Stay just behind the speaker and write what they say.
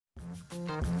What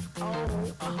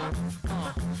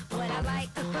I like,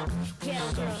 Ghetto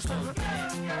Girlz.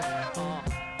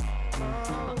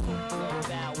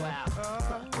 Bow wow.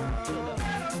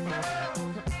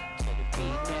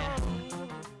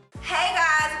 Hey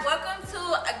guys, welcome to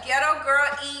a Ghetto Girl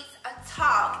Eats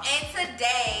Talk. And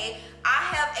today I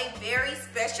have a very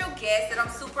special guest that I'm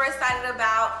super excited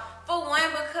about. For one,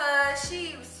 because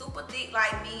she's super thick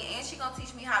like me, and she gonna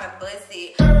teach me how to bust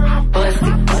it. Bust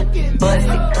it, bust it, bust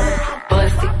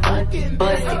it,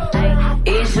 bust it.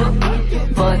 Is you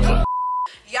fucking?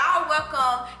 Y'all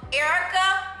welcome Erica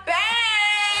Banks.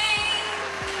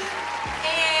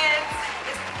 And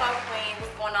it's the Funk Queen.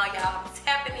 What's going on, y'all? I'm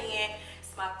tapping in.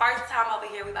 It's my first time over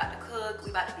here. We about to cook, we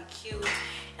about to be cute,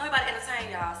 and we about to entertain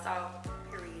y'all, so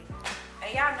period. And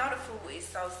y'all know the food is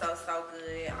so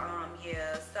good.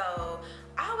 Yeah, so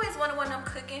I always wanted one of them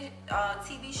cooking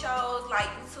TV shows, like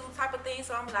YouTube type of thing.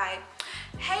 So I'm like,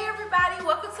 hey everybody,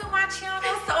 welcome to my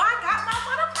channel. So I got my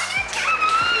motherfucking channel.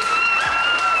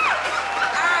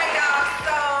 Alright y'all,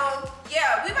 so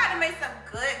yeah, we about to make some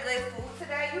good food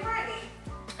today. You ready?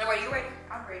 Alright, you ready?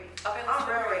 I'm ready. Okay, I'm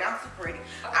real ready. I'm super ready.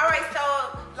 Okay. Alright,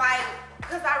 so like,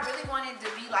 because I really wanted to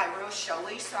be like real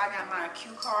showish, so I got my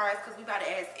cue cards, because we about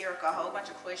to ask Erica a whole bunch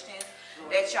of questions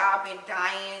that y'all been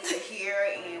dying to hear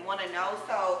and want to know.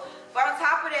 So, but on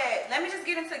top of that, let me just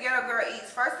get into Ghetto Girl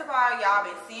Eats. First of all, y'all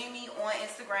been seeing me on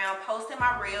Instagram, posting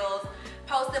my reels,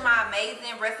 posting my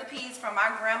amazing recipes from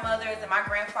my grandmothers and my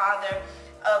grandfather,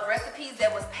 of recipes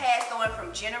that was passed on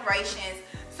from generations.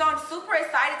 So I'm super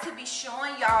excited to be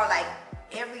showing y'all like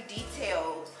every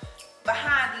detail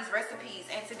behind these recipes.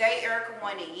 And today Erica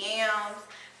wanted yams,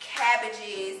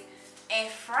 cabbages, and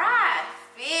fried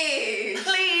fish.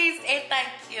 Please and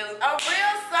thank you. A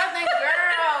real Southern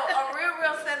girl. A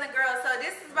real Southern girl. So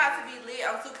this is about to be lit.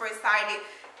 I'm super excited.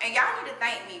 And y'all need to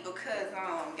thank me because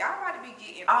y'all about to be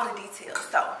getting all the details.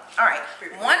 So, alright.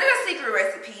 One of the secret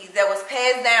recipes that was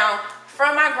passed down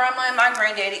from my grandma and my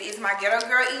granddaddy is my Ghetto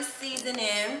Girl Eats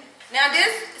seasoning. Now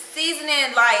this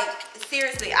seasoning, like,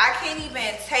 seriously, I can't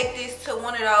even take this to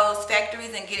one of those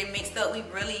factories and get it mixed up. We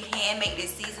really hand make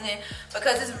this seasoning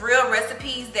because it's real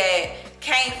recipes that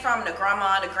came from the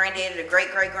grandma, the granddaddy, the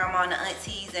great-great-grandma, and the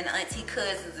aunties and the auntie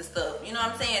cousins and stuff. You know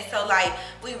what I'm saying? So like,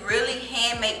 we really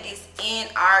hand make this in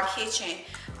our kitchen.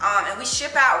 And we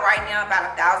ship out right now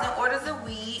about 1,000 orders a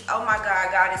week. Oh my God,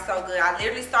 God is so good. I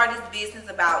literally started this business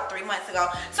about 3 months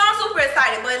ago. So I'm super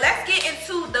excited, but let's get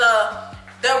into the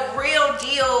real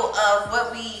deal of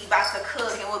what we about to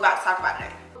cook and what we're about to talk about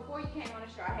today. Before you came on the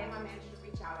show, I had my manager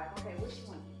reach out like, okay, what you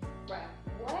want? Right.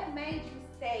 What made you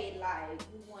say like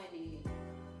you wanted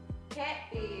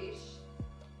catfish,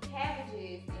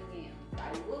 cabbages, and yams?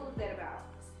 Like, what was that about?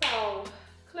 So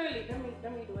clearly, let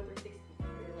me do a 360.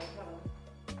 Hold on.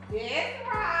 That's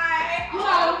right. You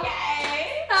know,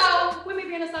 okay. So with me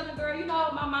being a Southern girl, you know,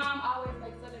 my mom always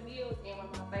makes Southern meals, and one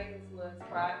of my favorites was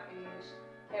fried fish,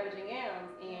 cabbage and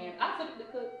yams, and I typically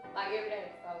cook like every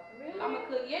day. So really? I'm gonna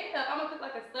cook, yeah, I'm gonna cook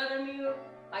like a Southern meal,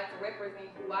 like to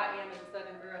represent who I am as a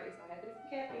Southern girl. It's like this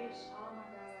catfish. Oh my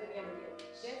God.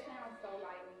 That sounds so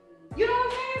like me. You know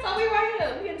what I'm saying? So we right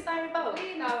here. We in the same boat.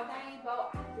 We in the same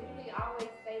boat. I literally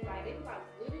always say like, they be like,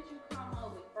 where did you come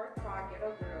up with? First of all,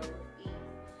 Ghetto Girls Eat,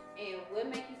 and what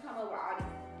make you come up with all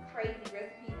these crazy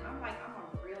recipes? I'm like, I'm a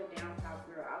real down south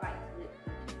girl. I like good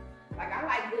cooking. Like, I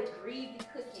like good greasy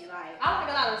cooking. Like, I like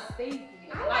a lot of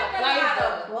seasoning. I like a lot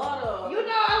of butter. You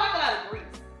know, I like a lot of grease.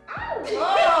 I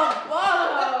love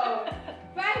butter.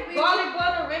 Baby. Garlic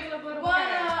butter, regular butter. Butter.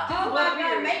 Oh my butter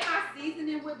God, period. make my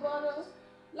seasoning with butter.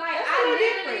 Like, That's I a little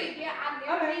literally, different. yeah, I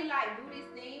literally like do this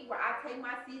thing where I take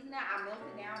my seasoning, I melt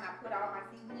it down, I put all my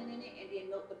seasoning in it, and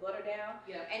then melt the butter down,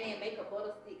 and then make a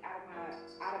butter stick out of my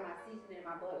seasoning and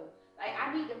my butter. Like,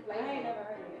 I need the flavor. I ain't never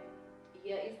heard of it.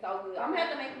 Yeah, it's so good. I'm gonna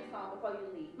have to make you some before you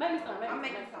leave. Make me some. I'm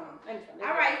making some. Make me some.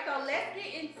 All right, so let's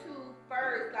get into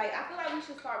first. Like, I feel like we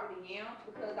should start with the yams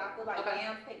because I feel like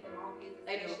yams take the longest,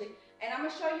 especially. And I'm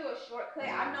gonna show you a shortcut.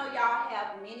 I know y'all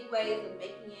have many ways of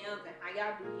making yams and how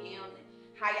y'all do yams and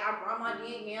how y'all grandma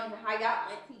did yams and how y'all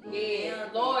auntie did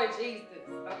yams. Lord Jesus.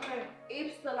 Okay.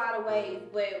 It's a lot of ways,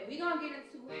 but we're gonna get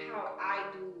into how I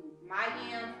do my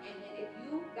yams, and then if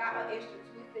you got an extra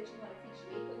twist that you want to teach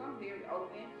me, because I'm very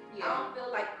open. I don't feel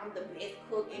like I'm the best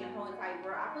cook in the whole entire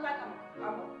world. I feel like I'm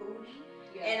a foodie,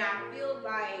 and I feel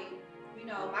like, you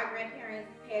know, my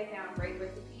grandparents passed down great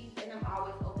recipes, and I'm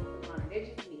always open to learn. They're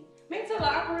just me. Me too.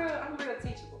 Like, I'm real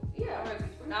teachable. Yeah. I'm real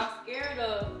teachable. Now I'm scared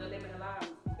of the lemon and lime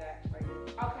you got right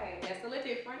here. Okay. That's a little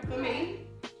different for me.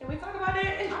 Can we talk about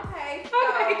that? Okay. So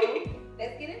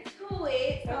let's get into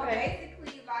it. So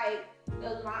basically, like the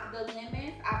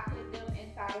lemons, I put them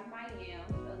inside of my yams,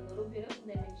 a little bit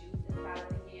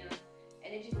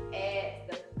add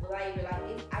the flavor.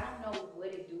 Like I don't know what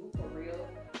it do for real.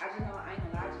 I just know I ain't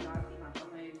gonna lie. I just know I see my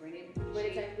grandma and granddaddy do But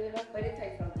it shit. tastes good though? But it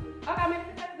tastes so good. Okay, I mean,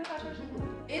 it tastes good. I trust you.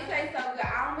 It tastes so good.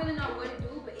 I don't really know what it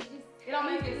do, but it just It don't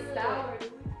make it tastes sour, good.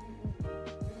 do it?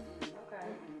 Okay.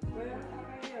 Well,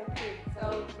 okay, yeah, okay. So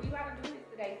we about to do this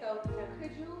today. So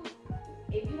could you,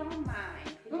 if you don't mind,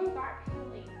 could you start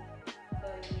peeling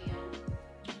the yam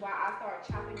while I start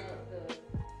chopping up the,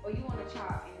 or you want to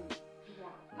chop and you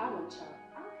want? I want to chop.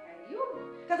 Okay, you.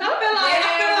 Cause I feel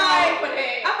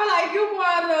like you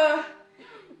more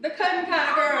the cutting kind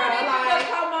of girl. Like,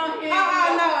 come on here.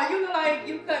 no, you look like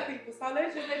you cut people. So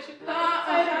let's just let you cut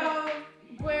potatoes.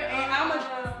 And I'ma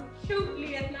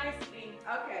cutely and nicely.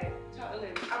 Okay. Chop a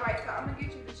little. All right. So I'm gonna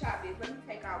get you to chop this. Let me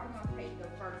take out. We're gonna take the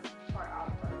first part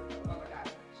off first. Oh my God.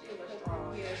 She looks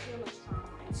strong. Yeah, she looks strong.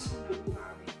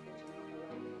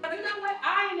 But you know what?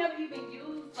 I ain't never even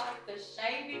used like the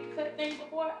shaving cut thing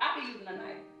before. I be using a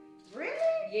knife.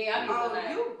 Really? Yeah, I be using a knife.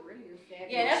 You really is savage.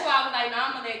 Yeah, that's why I was like, no,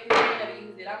 I'm gonna let Chris never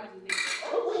use it. I'm gonna just let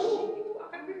it. Ooh,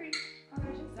 okay, period.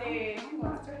 Okay, she said she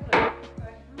wants to cut.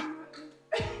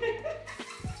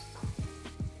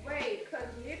 Wait, cause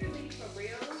literally for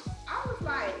real, I was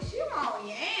like, she want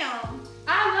yam.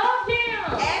 I love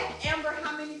yams. Ask Amber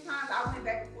how many times I went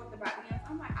back and forth about yams.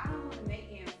 I'm like, I don't want to make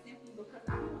yams simply because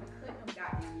I don't want to cut them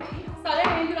goddamn yams. So that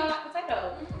means you don't like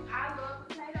potatoes. I love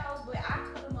potatoes, but I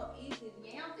cut them up easy.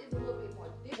 Yams is a little bit more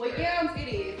different. Well, yams, it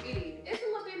is. It's a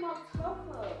little bit more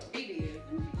tougher. It is.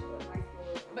 Let me get you a nice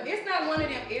little. But it's not one of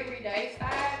them everyday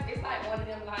styles. It's like one of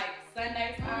them like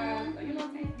Sunday styles. So you know what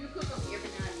I'm saying? You cook them every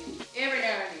now and then. Every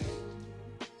now and then.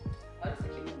 Oh, this is a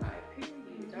cute knife.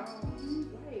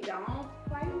 Period. Don't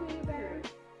play with it, baby.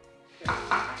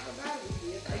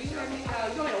 So you let me go.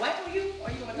 You want me to wait for you? Or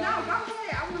you want to go? No, go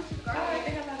ahead. I want you to go All right, ahead.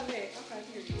 think about it. Okay,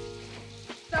 period.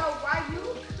 So while you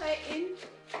cutting,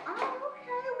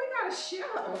 okay, we got a chef.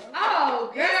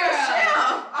 Oh, girl. It's a chef.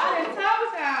 I done told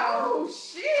y'all. Oh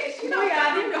shit. She You know don't y'all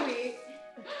got didn't do it.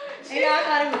 And y'all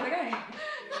thought it was a game.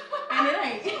 And it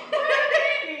ain't.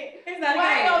 It's not a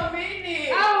Wait game. a minute.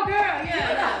 Oh, girl,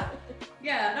 yeah.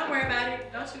 Yeah, don't worry about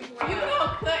it. Don't you worry You about it. don't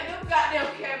cut them goddamn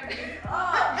cabbages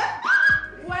up.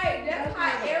 Wait, that's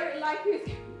how Eric like his.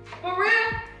 For real?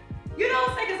 You know what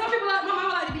I'm saying? Because some people like, my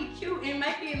mama like to be cute and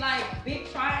make it like big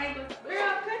triangles.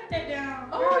 Girl, cut that down.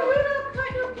 Oh, you don't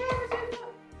cut them cabbages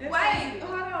up. That's Wait, it.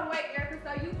 hold on, wait, Erica.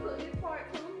 So you cook this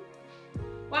part too?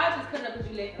 Well, I just cut it up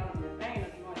because you left it on there. I ain't know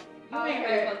you wanted it. You ain't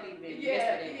really supposed to eat it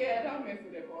yesterday. Yeah, don't mess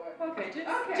with that part. Okay, just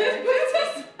Okay. put it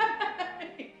aside.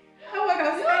 I wasn't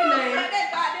gonna say name. That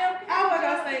goddamn I wasn't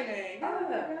gonna say cabbage. name.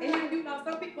 Oh, And then, you know,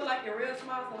 some people like it real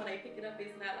small, so when they pick it up,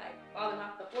 it's not like falling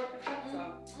off the fork and stuff.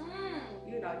 So,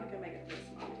 you know, you can make it real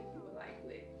small if you would like.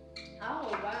 But,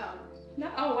 Oh wow. no,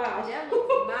 oh wow. That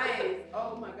looks nice.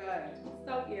 Oh my god.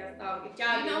 So, yeah, so if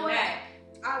y'all You know do what? that,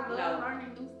 I love No.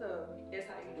 learning new stuff. that's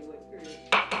how you do it, period.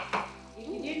 If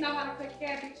you didn't know how to cook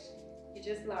cabbage, you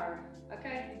just learn,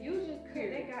 okay? You just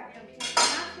cut that goddamn cabbage. Can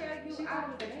I tell you, She thought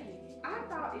it was a baby. I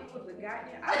thought it was a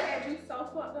goddamn. I had you so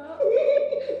fucked up.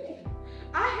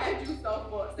 I had you so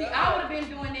fucked See, up. I would have been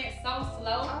doing that so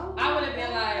slow. Oh I would have my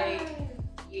been like, God.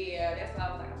 yeah, that's why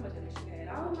I was like, how much of this you had?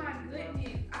 Oh my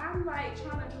goodness. I'm like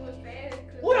trying to do it fast.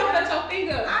 Who don't cut your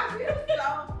finger?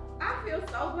 I feel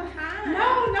so behind.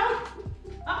 No.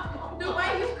 The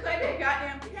way you cut that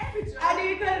goddamn cabbage. I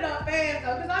did cut it up fast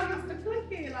though, because I'm used to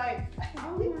cooking. Like,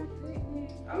 Oh my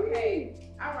goodness. Okay.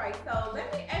 All right. So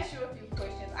let me ask you a few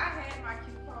questions. I had my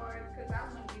cue cards because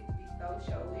I want this to be so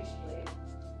showish, but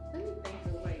let me think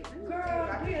of wait. Let me Girl, see if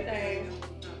I do can your thing.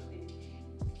 remember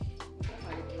something.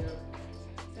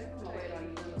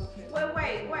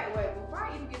 Wait. Before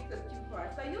I even get to the cue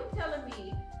cards, so you telling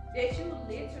me that you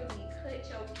literally cut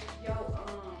your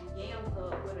yams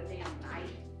up with a damn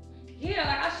knife? yeah,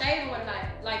 like I shaved one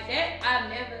night. Like that, I've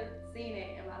never seen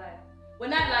it in my life. Well,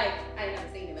 not like, I ain't never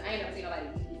seen it, but I ain't never seen nobody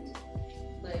use it.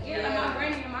 But yeah, like my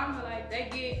granny and mama, like they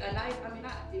get a knife, I mean,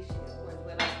 not this shit, of course,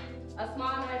 but like a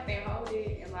small knife and hold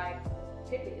it and like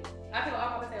hit it. I feel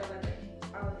all my potatoes like that.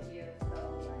 Oh yeah. So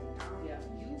like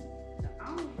I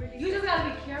don't really. You just gotta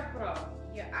be careful though.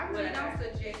 Yeah, I really don't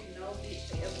suggest no bitch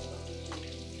to ever cook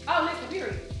this. Oh, listen,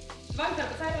 period. If I can cut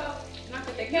a potato and I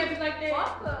cut that cabbage like that,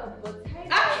 Fuck a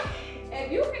potato.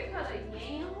 If you can cut a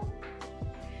yam.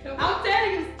 I'm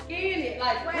telling you, skin it.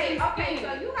 Like, Wait, please okay, skin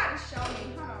so it. you gotta show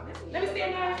me. Hold on, Let me see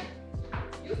it now.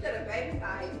 You said a baby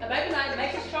knife. A baby knife,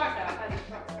 make it sharp though. I got it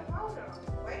sharp though. Hold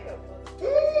on, wait a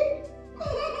minute.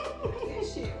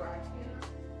 This shit right here.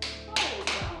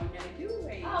 Hold on, now you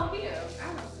ain't. Oh, yeah.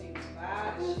 I done seen a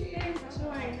lot of shit. You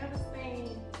ain't never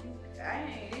seen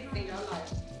Dang. this in your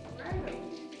life.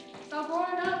 Right. So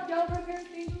growing up, your first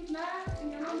thing you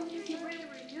don't even really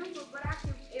remember, but I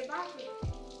can, if I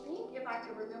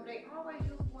can remember, they always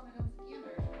use one of them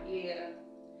skinners. Yeah.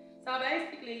 So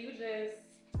basically, you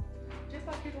just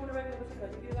like people in the regular potato,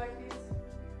 you get it like this,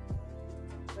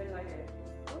 put it like that.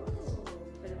 Ooh,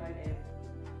 put it like that.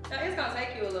 Now it's gonna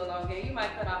take you a little longer. You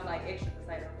might cut off like extra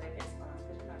potato, but it's fine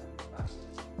because you're not gonna box it.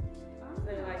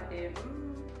 Put it like that.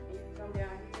 And you can come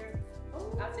down here. Oh,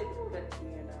 I take the cut the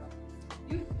end out.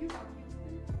 You from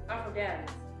Houston? I'm from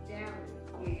Dallas. Dallas.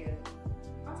 Yeah.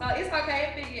 So it's okay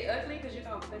if it get ugly because you're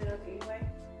gonna put it up anyway.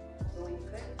 So when you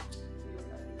cut it, you just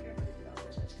gotta be careful that you don't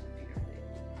touch your finger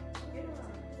with it.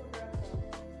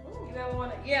 You ever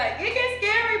wanna? Yeah, it gets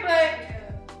scary, but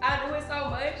I do it so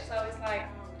much, so it's like.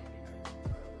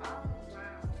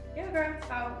 Yeah, girl.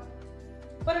 So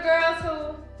for the girls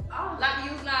who like to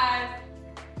use knives,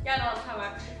 y'all know what I'm talking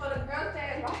about. For the girls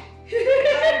that like,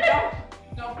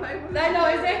 don't play with it. They know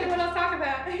exactly what I'm talking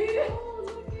about. Oh,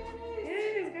 look at it.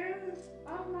 Yes, girl.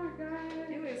 Oh my God.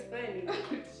 It was funny.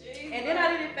 Jeez. And then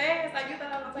I did it fast, like you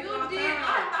thought I was taking You my did. time.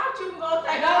 I thought you were gonna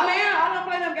take No, man, I don't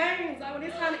play them games. Like when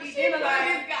it's time to eat dinner,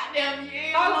 like goddamn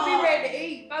folks be ready to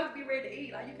eat. Folks be ready to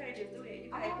eat. Like you can't just do that. You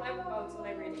can't play with folks when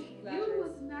they ready to eat. Like, You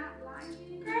was not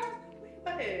lying. girl,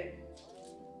 what the?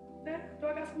 Do I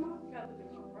got some more? You gotta look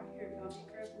at them right here. We're gonna be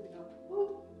careful. We're gonna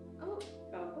boom. Oh,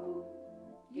 Go boom.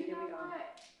 you Get know them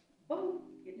what? boom.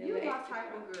 Get them You my extra. type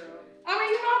of girl. I mean,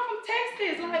 you know I'm from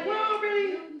Texas. Like, we don't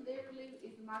really. You literally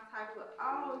is my type of.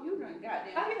 Oh, you done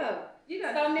goddamn. Oh, yeah. You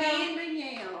done So now- skin the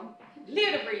yam.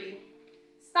 Literally.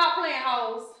 Stop playing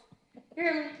hoes.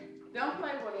 Hear me? Don't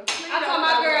play with us. Please I don't told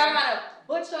my play girl with I us. gotta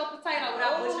butcher a potato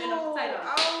without butchering a potato.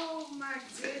 Oh my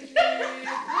goodness. Look at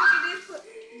this.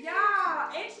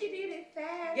 Y'all, and she did it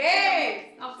fast.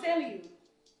 Yes, I'm telling you.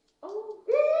 Oh,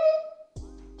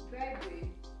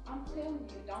 baby. I'm telling you.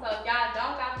 So Don't. if y'all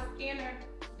don't got a skinner,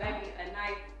 baby, a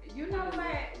knife. You know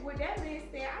what? With that being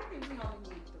said, I think we only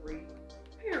need 3.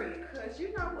 Period. Cause you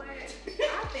know what? I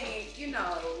think it's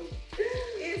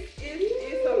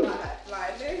a lot.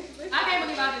 Like let's I can't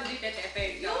believe I just did that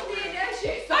fast. You did that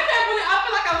shit. I can't believe. I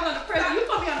feel like I was under pressure. You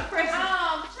put me under pressure.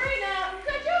 Trina,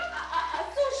 could you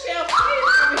sous chef please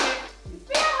over here?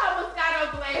 Fill her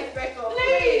Moscato glass back up,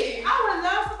 Please. I would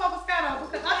love some more Moscato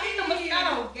because I think the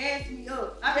Moscato gassed me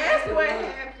up. I think That's what it was.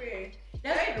 happened.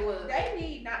 That's what it was. They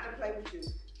need not to play with you.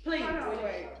 Please. Hold on,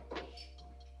 wait.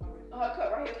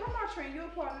 Cut right here. Come on, Trina. You're a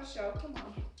part of the show. Come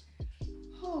on.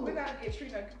 We gotta get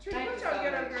Trina. Trina, put your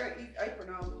Ghetto Girl Eat apron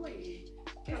on, please.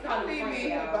 Don't leave me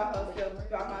here by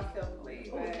myself, please,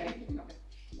 babe.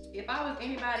 If I was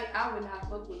anybody, I would not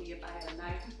fuck with me if I had a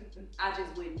knife. I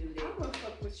just wouldn't do that. I'm gonna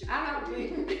fuck with you. I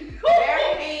wouldn't.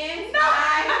 Bare hands,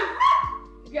 knife.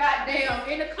 Goddamn,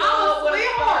 in the club with a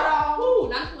skirt on. Ooh,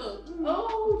 not the club.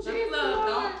 Oh, The Jesus. club,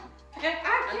 don't.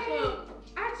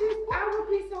 I would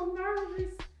be so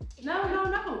nervous. No.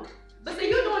 But see,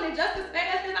 you doing it just as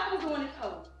fast as I was doing it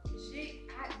though.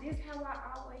 This how I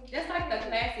always. That's like the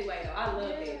classy way though. I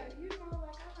love it. You know,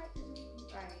 like I like to do,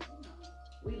 like, you know.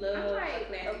 We love I a like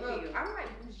classy feel. I like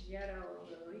Ghetto,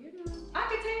 you know. I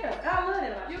can tell. I love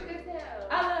it about You you. can tell.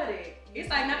 I love it. It's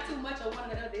like not too much of one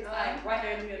or the other. It's like right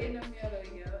there in the middle. In the middle,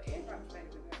 yeah. Everybody's like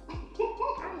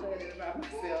I love it about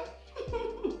myself.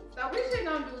 So we just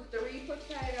gonna do 3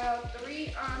 potatoes, 3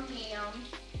 yams,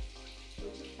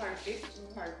 which is perfect.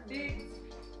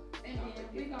 And then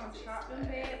we gonna chop them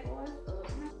bad boys up.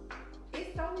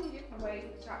 It's so many different ways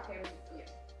to chop cabbages here.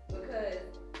 Because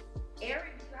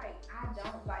Eric, like, I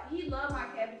don't like, he love my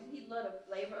cabbage, he love the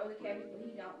flavor of the cabbage, but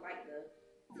he don't like the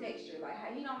texture. Like,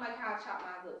 he don't like how I chop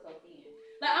mine up so thin.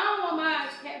 Like I don't want my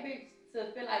cabbage to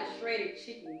feel like shredded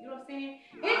chicken. You know what I'm saying?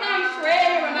 Anything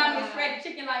shredded reminds me of shredded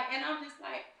chicken. Like, and I'm just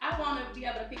like, I want to be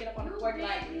able to pick it up on the fork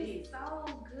like this. So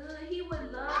good. He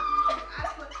would love this. I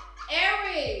swear.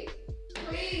 Eric,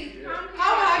 please come here.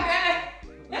 Oh my God!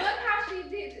 Look how she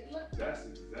did it. Look. That's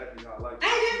exactly how I like it. I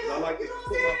I like to you know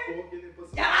put what I'm my fork in it, put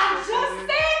some Yeah, I sauce just in it.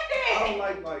 said I that. don't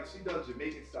like she does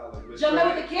Jamaican style like with Jamaica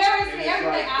with the carrots and And it's everything.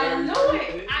 like I very, knew very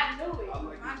it. thin. I knew it. I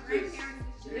like My it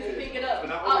grandparents Just Yeah. pick it up.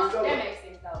 But I Oh, always tell that her, makes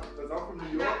sense though. because I'm from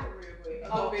New Not York. for real, but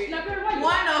Oh, okay. not very much.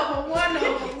 One of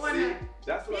See, them.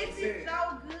 that's what I'm This saying. is so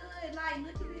good. Like,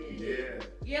 look at this. Yeah,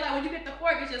 Yeah, like when you get the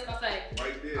fork, it's just gonna say.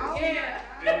 right there. Oh, Yeah.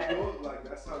 In New York, like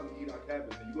that's how we eat our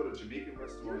cabbage. And you go to Jamaican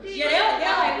restaurants. You Yeah,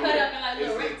 they'll like cut up in like It's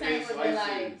little like thin rectangles and like.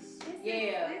 slices.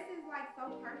 Yeah. This is like so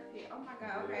perfect. Oh my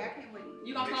God. Okay, I can't wait.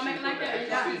 You gonna Make start sure making you like put that? Or you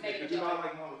extra gonna seasoning, make it 'cause you know I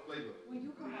like mama flavor. When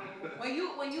you come over, when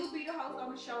you be the host on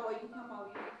the show, or you come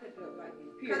over, you can cut it up like this.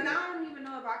 Because Period. I don't even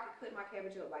know if I could cut my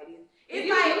cabbage up like this. If It's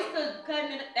you like used to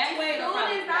cutting it that way, as it'll soon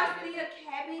probably as be I like see this. a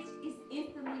cabbage, it's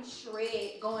instantly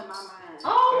shred go in my mind.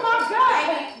 Oh my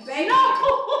God! Baby, No!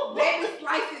 baby,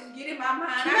 slice my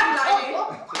mind. I be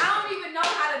like, I don't even know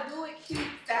how to do it cute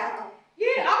style.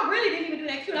 Yeah, I really didn't even do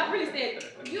that cute. I really said,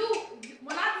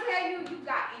 When I tell you, you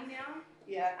got in there.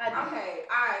 yeah, I did. Okay,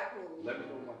 alright, cool. Let me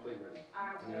know when my plate ready.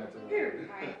 Alright, Period.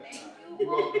 alright, thank you.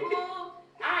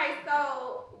 Alright,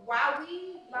 so while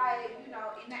we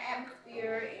in the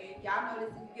atmosphere, and y'all know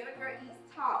this is Ghetto Girl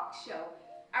Eats talk show.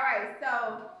 Alright,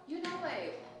 so you know what?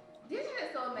 This is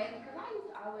just so amazing because I used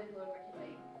to always love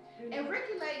Ricky Lake. And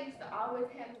Ricky Lake used to always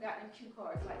have got them cue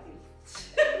cards like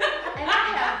this. And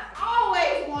I have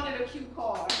always wanted a cue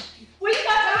card. Well, you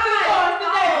got your cue cards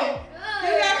today.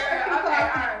 You got your cue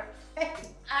cards.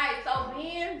 Alright, so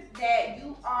being that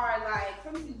you are like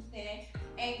from Houston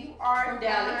and you are from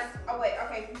Dallas. Oh wait,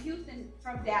 okay, from Houston,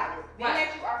 from Dallas. Being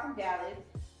that you are from Dallas,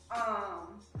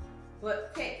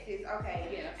 but Texas, okay.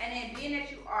 Yeah. And then being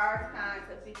that you are signed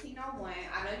to 1501,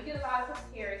 I know you get a lot of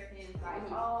comparisons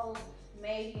like, oh,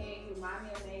 Megan, you remind me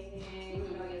of Megan,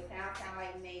 you know, your sound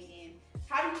like Megan.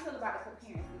 How do you feel about the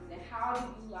comparisons and how do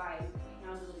you like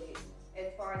handle it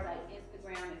as far as like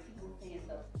Instagram and people saying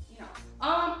stuff, you know?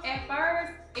 At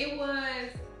first it was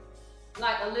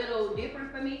like a little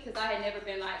different for me because I had never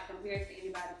been like compared to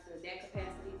anybody to that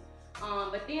capacity.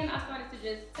 But then I started to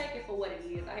just take it for what it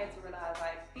is. I had to realize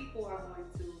like people are going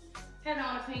to have their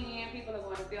own opinion, people are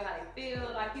going to feel how they feel,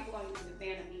 like people are going to be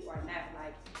a fan of me or not.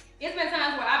 Like it's been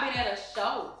times where I've been at a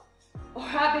show or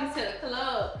I've been to the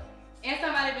club and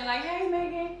somebody been like, hey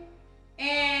Megan,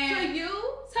 and To you?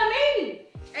 to me.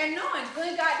 And knowing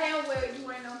good goddamn well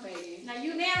you ain't no Megan. Now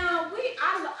you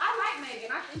I like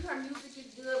Megan. I think her music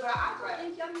is good, but I also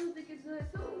think your music is good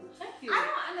too. Thank you. I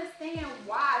don't understand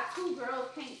why two girls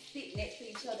can't sit next to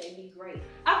each other and be great.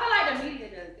 I feel like the media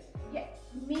does that. Yeah,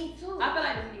 me too. I feel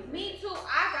like the media. Me too.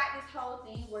 I got this whole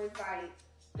thing where it's like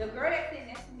the girl that's sitting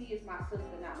next to me is my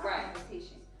sister, not my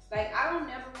competition. Like I don't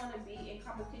never want to be in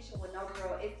competition with no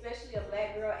girl, especially a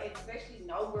black girl, especially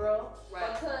no girl,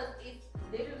 because it's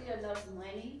literally enough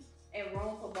money and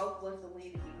room for both of us to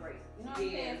win and be great. You know what I'm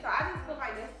saying? So I just feel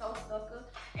like that's so sucker,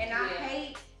 and I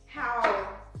hate how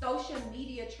social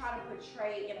media try to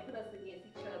portray and put us against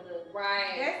each other.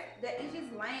 Right. That it's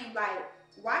just lame. Like,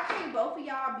 why can't both of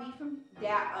y'all be from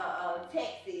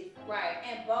Texas? Right.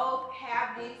 And both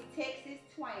have this Texas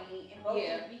twang and both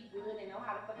just be good and know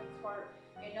how to fucking twerk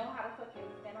and know how to fucking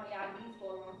stand on y'all knees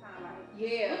for a long time. Like,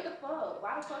 what the fuck?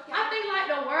 Why the fuck y'all? I think like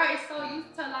the world is so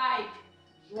used to like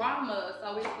drama,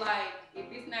 so it's like if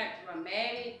it's not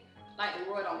dramatic, like the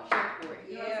world don't care for it.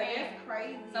 You know what I'm saying? That's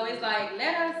crazy. So it's like,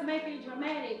 let us make it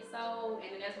dramatic. So, and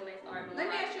then that's when they start doing Let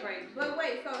me like ask you, crazy. but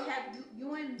wait, so have you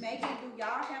and Megan, do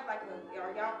y'all have like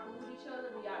are y'all cool with each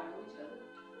other? Do y'all know each other?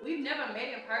 We've never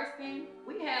met in person.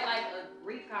 We had like a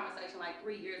brief conversation like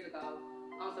 3 years ago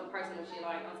on some personal shit,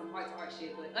 like on some heart-to-heart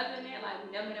shit. But other than that, like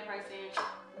we never met in person.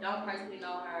 Don't personally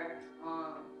know her.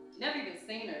 Never even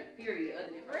seen her, period,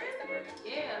 other than for Instagram.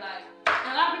 Yeah, like,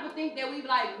 and a lot of people think that we've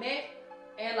like met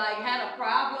and like had a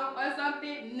problem or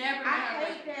something. Never. I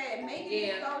hate that. Megan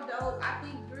is so dope. I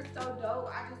think you're so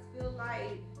dope. I just feel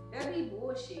like that'd be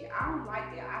bullshit. I don't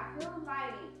like that. I feel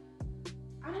like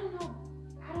I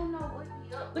don't know what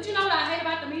be up. But you know what I hate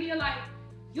about the media? Like,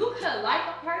 you could like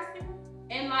a person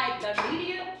and like the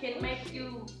media can make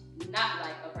you not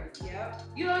like a person. Yep.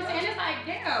 You know what I'm saying? It's like,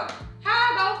 damn, how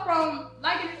I go from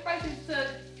liking this person to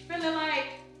feeling like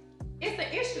it's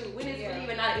an issue when it's really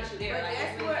even not an issue there. But like,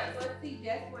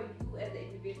 that's where you as an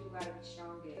individual gotta be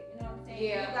strong at. You know what I'm saying?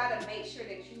 Yeah. You gotta make sure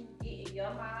that you get in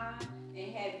your mind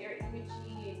and have your energy,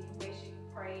 and you make sure you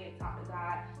pray and talk to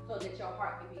God so that your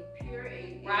heart can be pure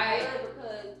and good,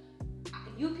 because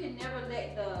you can never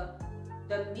let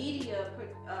the media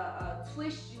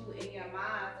twist you in your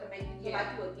mind to make you feel like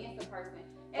you're against a person.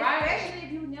 Especially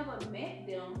if you never met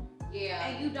them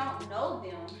and you don't know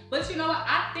them. But you know what?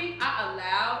 I think I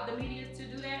allowed the media to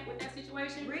do that with that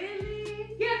situation.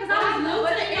 Really? Yeah, because I was new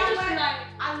to the industry. Like,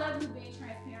 I love you being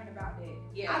transparent about that.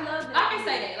 Yeah. I love that. I can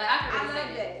say that. Like, I can really love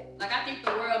say that. Like, I think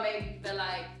the world made me feel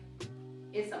like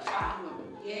it's a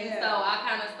problem. Yeah. And so I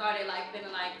kind of started like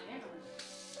feeling like, damn,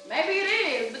 maybe it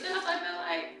is. But then I started feeling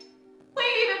like, we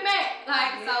ain't even met.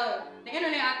 Like, so the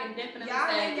internet, I can definitely y'all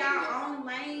say. in y'all own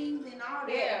lanes and all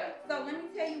that. Yeah. So let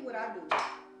me tell you what I do.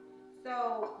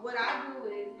 So what I do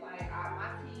is like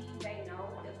my team, they know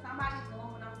if somebody's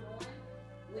doing what I'm doing,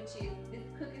 which is this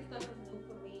cooking stuff is new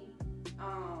for me.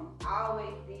 I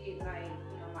always did like,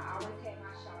 you know, I always had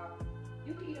my shop.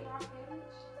 You can eat a raw cabbage.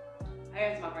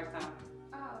 It's my first time.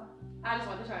 Oh. I just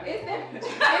want to try it. It's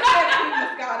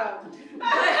that Moscato.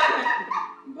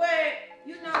 But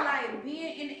you know, like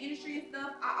being in the industry and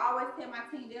stuff, I always tell my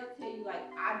team, they'll tell you like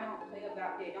I don't play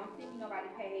about that. Don't send me nobody's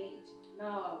page.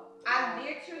 No. I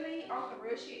literally, on some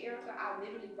real shit, Erica, I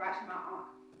literally watch my own.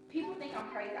 People think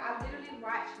I'm crazy. I literally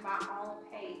watch my own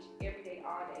page every day,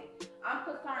 all day. I'm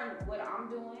concerned with what I'm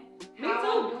doing, how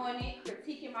I'm doing it,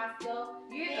 critiquing myself,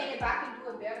 and if I can do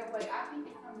a better way. I think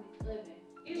it's something that's living.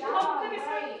 It's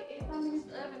right. It's something that's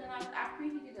oven, and I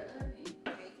preheated the oven.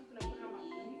 Okay, so I'm gonna put on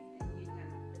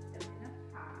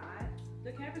my pot.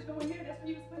 The cabbage going here? That's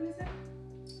where you was putting this in?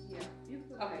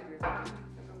 Yeah. Okay, good.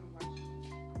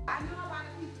 I know a lot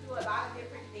of people do a lot of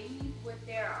different things with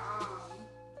their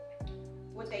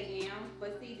yams,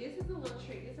 but see, this is a little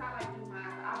trick. This is how I do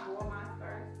mine. I boil mine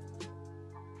first.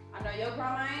 I know your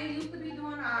grandma ain't used to be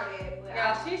doing all that, but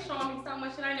yeah, she's showing me so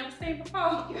much shit I ain't never seen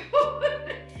before.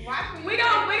 we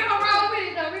gonna roll with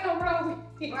it though. We gonna roll with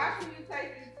it. Why should you take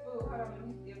this food? Hold on, let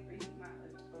me still preheat my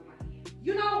hand.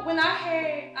 You know, when I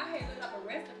had looked up a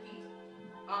recipe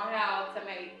on how to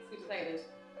make sweet potatoes,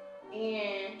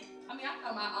 and I mean I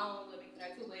got my own little mix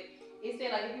there too, but it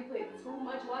said like if you put too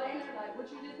much water in there, like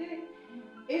what you just did,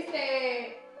 it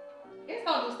said it's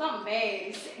gonna do something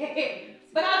bad. It said.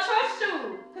 But I trust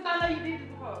you, because I know you did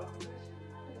it before.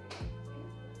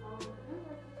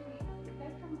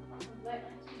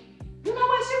 You know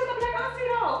what? She was a black auntie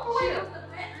though. For real.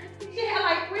 She had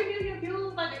like 3 million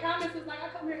views. Like the comments was like, I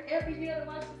come here every year to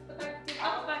watch this for 36.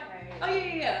 I was like, oh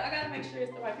yeah. I gotta make sure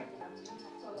it's the right people.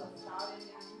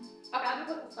 Okay, I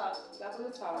just put the salt. You gotta put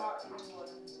the salt.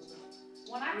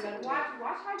 When I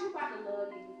watch how you about to love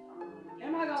these.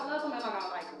 Am I gonna love them? Am I gonna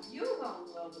like them? You gonna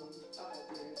love them. Okay,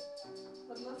 good.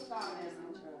 Put a little salt in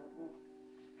there.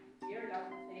 You're got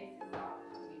some fancy salt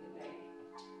for me today.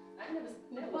 I never.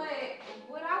 But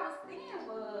what I was saying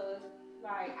was,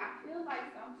 like, I feel like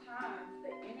sometimes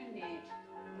the internet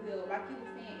will, like you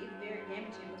were saying, it's very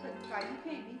damaging because it's like you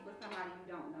can't be with somebody you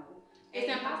don't know. It's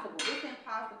impossible. It's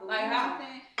impossible. Like you know how? what I'm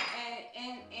saying?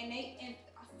 And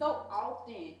so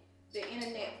often the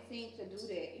internet seems to do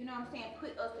that. You know what I'm saying?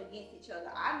 Put us against each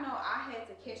other. I know I had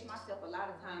to catch myself a lot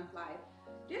of times like,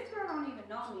 this girl don't even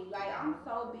know me. Like, I'm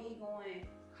so big on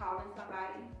calling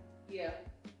somebody. Yeah.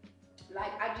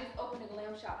 Like, I just opened the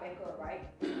glam shop back up, right?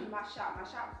 my shop was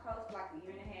closed for like a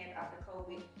year and a half after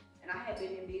COVID, and I had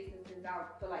been in business since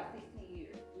for like 16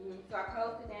 years. So I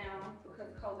closed it down because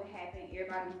COVID happened.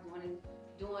 Everybody was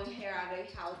doing hair out of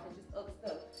their house and just other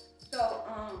stuff. So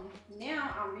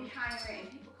now I'm rehiring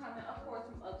and people coming, of course,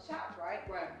 from other shops, right?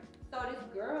 Right. So this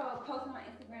girl posted on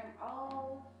Instagram,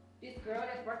 oh, this girl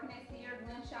that's working at Sierra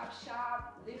Glam shop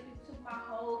literally took my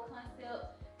whole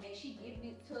concept and she gave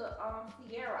it to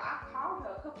Sierra. I called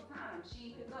her a couple times.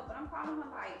 She didn't pick up, but I'm calling her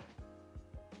like,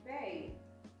 babe,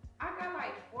 I got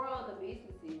like 4 other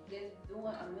businesses that's doing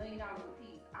 $1 million a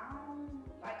piece. I love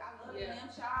the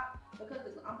glam shop because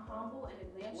I'm humble and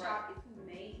the glam shop is who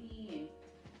made me and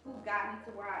who got me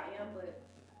to where I am, but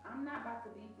I'm not about to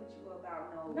beef with you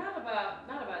about no. Not about that.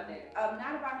 Not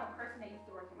about no person that used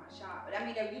to work in my shop. But I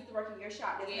mean, that used to work in your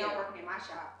shop that's now working in my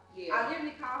shop. Yeah. I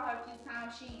literally called her a few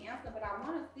times. She didn't answer, but I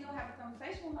want to still have a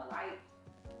conversation with her. Like,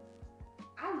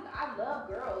 I love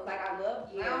girls. Like, I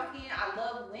love brown skin. I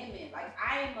love women. Like,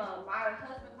 my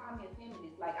husband called me a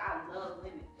feminist. Like, I love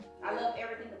women. I love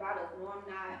everything about us. No, I'm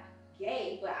not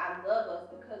gay, but I love us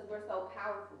because we're so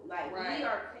powerful. Like, we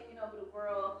are taking over the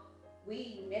world.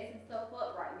 We messing stuff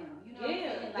up right now. You know what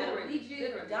I'm saying? Like, we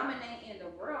just dominating the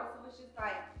world. So it's just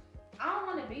like, I don't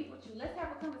want to beef with you. Let's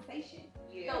have a conversation.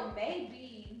 Yeah. So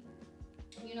maybe,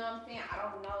 you know what I'm saying? I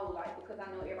don't know, like, because I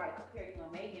know everybody compared you on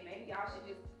Megan. Maybe y'all should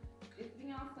just be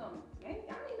on some, maybe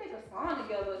y'all need to make a song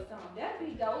together or something. That'd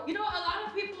be dope. You know, a lot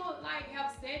of people like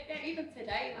have said that. Even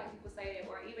today, like people say that,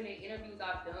 or even in interviews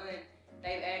I've done,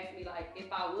 they've asked me like if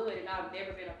I would, and I've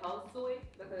never been opposed to it.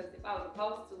 Because if I was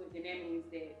opposed to it, then that means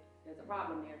that there's a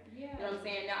problem there. Yeah. You know what I'm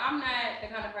saying? Now, I'm not the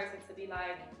kind of person to be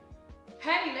like,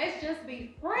 hey, let's just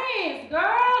be friends,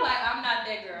 girl. Like, I'm not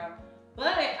that girl.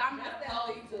 But I'm not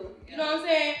opposed to, you know what I'm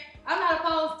saying? I'm not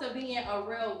opposed to being a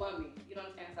real woman. You know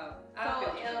what I'm saying? So,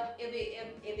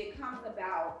 if it comes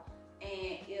about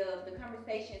and if the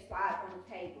conversation slides on the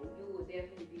table, you would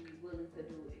definitely be willing to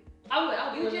do it.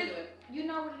 I'll be willing to do it. You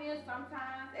know what it is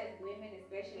sometimes as women,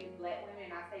 especially as black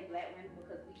women, and I say black women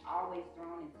because we always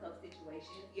thrown in tough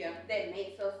situations that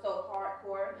makes us so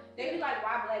hardcore. They be like,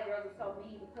 why black girls are so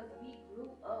mean? Because we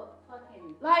grew up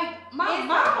fucking like my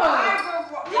mama.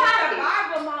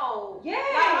 Survival mode. Yeah.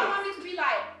 Like my mom used to be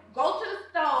like, go to the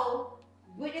store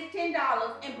with this $10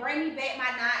 and bring me back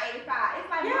my $9.85. It's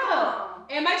like, Mom.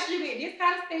 And make sure you get this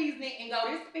kind of seasoning and go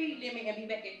this speed limit and be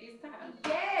back at this time.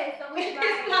 Yeah, so it's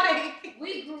like,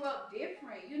 we grew up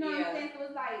different. You know what I'm saying? So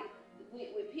it's like,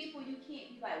 with people, you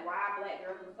can't be like, why black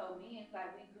girls are so mean. It's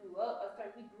like we grew up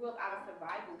out of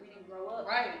survival. We didn't grow up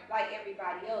Right. like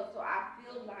everybody else. So I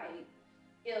feel like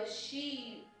if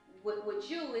she with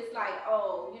you, it's like,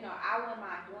 oh, you know, I wouldn't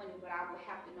mind doing it, but I would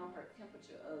have to know her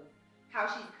temperature of how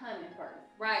she's coming first.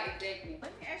 Right, exactly.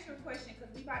 Let me ask you a question, because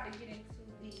we about to get into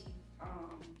these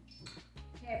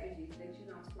cabbages that you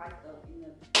don't slice up in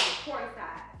the quarter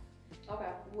size.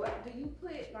 Okay. What do you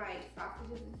put like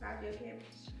sausages inside your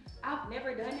cabbage? I've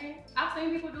never done it. I've seen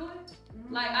people do it.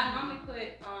 Like I normally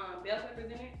put bell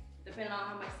peppers in it, depending on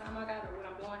how much time I got or what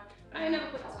I'm doing. But I ain't never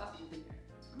put the sausages in there.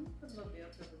 I'm gonna put a little bell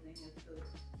peppers in here too.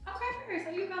 Okay, fair. So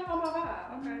you got on my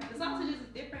vibe. Okay. The sausages is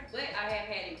different, but I have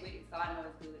had it with it, so I know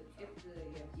it's good. It's good,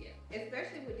 yeah. Yeah.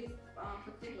 Especially with this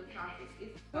particular sausage.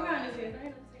 It's What kind is it?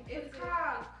 It's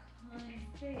called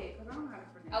because I don't know how to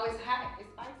pronounce it. Oh, it's hot. It's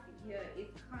spicy. Yeah,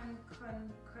 it's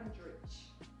Kundrich.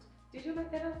 Did you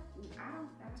look that up? I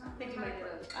don't think you made it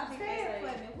up. I think say they it say. for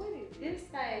me. What is it? This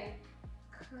say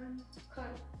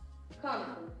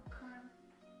comical.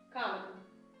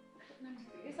 Let me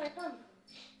see. It's like comical.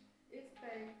 It's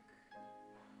like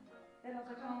That looks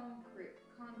like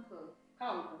comical.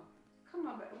 comical. Come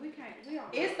on, but we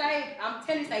don't. It's like I'm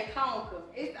telling you, say comical.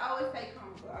 It's always say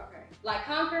comical. Okay. Like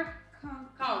conquer.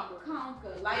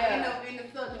 Conquer. Like Yeah. in the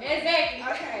southern. Exactly.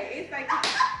 Okay, it's like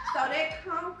so that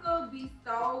conquer be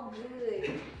so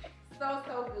good. So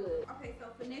good. Okay, so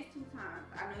for next 2 times,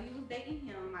 I know you was dating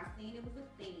him. I seen it was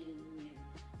a thing. And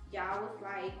y'all was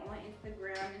like on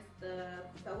Instagram and stuff.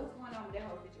 So what's going on with that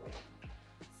whole situation?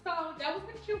 So that was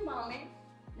a cute moment.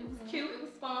 It was cute. It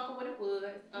was fun for what it was.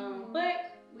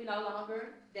 But we no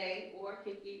longer date or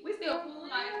kick it. We still cool.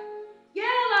 Like, yeah,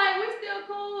 like we still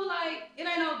cool. Like it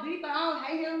ain't no beef. I don't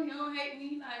hate him. He don't hate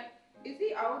me. Like, Is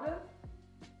he older?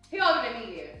 he older than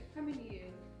me. Yeah. How many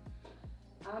years?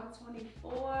 I'm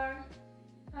 24.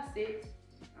 About 6.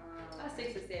 About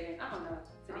 6 or 7. I don't know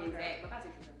to be exact, but about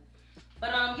 6 or 7. But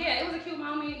yeah, it was a cute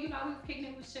moment. You know, we was kicking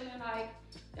it, we was chilling. Like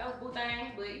that was a cool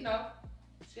thing. But you know,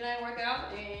 shit ain't work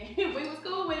out, and we was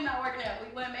cool with it not working out.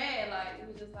 We wasn't mad. Like it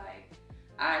was just like,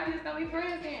 all right, we just gonna be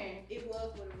friends then. It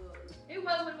was what it was. It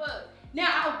was what it was. Now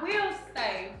I will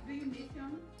say, Do you miss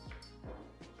him?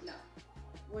 no,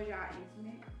 Was y'all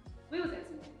intimate? we was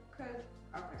intimate.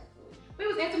 Okay, cool. We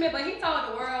was intimate, but he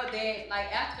told the world that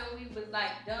like after we was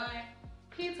like done,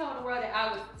 he told the world that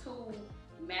I was too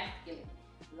masculine.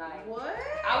 Like What?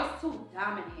 I was too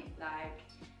dominant. Like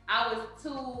I was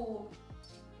too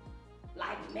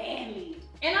like manly.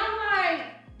 And I'm like,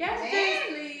 that's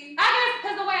Manly. I guess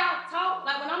because the way I talk,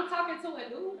 like when I'm talking to a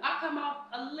dude, I come off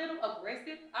a little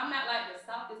aggressive. I'm not like the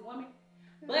softest woman,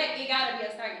 but it gotta be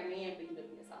a certain man for you to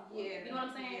be a soft woman. Yeah. You know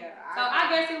what I'm saying? Yeah, So I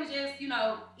guess it was just, you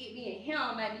know, it being him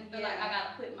made me feel like Yeah. I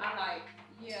gotta put my like,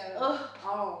 Yeah.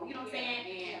 on. You know what I'm Yeah.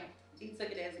 saying? And he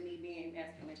took it as me being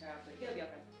masculine child, but he'll be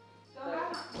okay. So how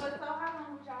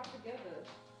long was y'all together?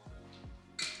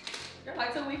 They're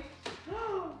like 2 weeks.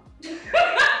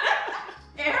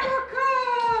 Erica!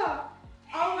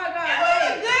 Oh my God! It was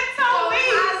a wait. good 2 So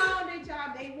weeks. how long did y'all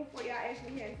date before y'all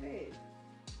actually had sex?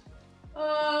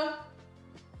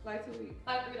 Like 2 weeks.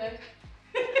 Like 3 days.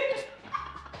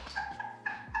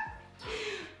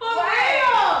 For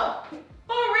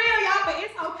real, y'all. But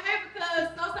it's okay because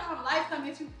sometimes life comes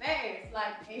at you fast.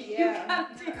 Like, and you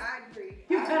I agree.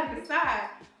 You gotta decide.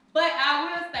 But I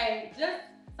will say, just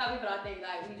some people don't think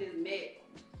like we just met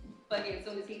fucking as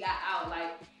soon as he got out.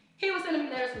 Like he was sending me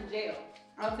letters from jail.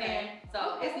 You know what I'm saying? So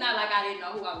it's not like I didn't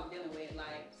know who I was dealing with.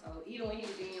 Like, so even when he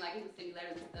was in, like he was sending me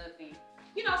letters and stuff and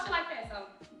you know, shit like that. So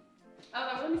I was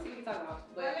like, well, let me see what he's talking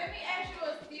about. But let me ask you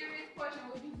a serious question.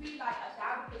 Would you be like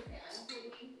 1,000% into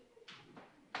me?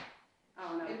 I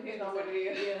don't know. It depends on what it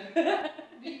is. Yeah.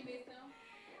 Do you miss him?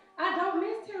 I don't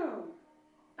miss him.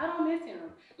 I don't miss him.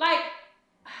 Like,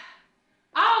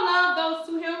 all love goes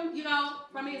to him, you know,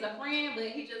 from me as a friend, but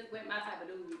he just wasn't my type of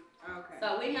dude. Okay.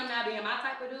 So with him not being my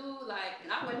type of dude, like,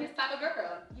 and I wasn't his type of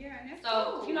girl. Yeah, and that's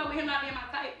So, cool. you know, with him not being my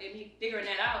type and me figuring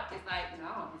that out, it's like, you know,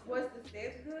 I don't miss him. Was the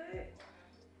sex good?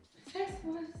 Sex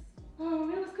was,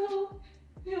 it was cool.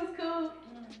 It was cool.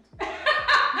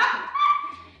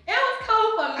 It was cool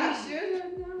for me. I should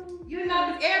have known. You know,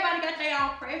 because everybody got their own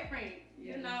preference.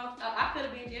 Yeah. You know, so I could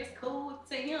have been just cool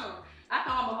to him. I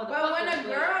thought I'm a motherfucker. But when a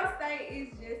girl say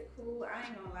it's just cool, I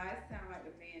ain't gonna lie, it sound like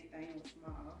the man thing was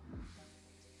small.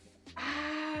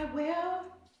 Well,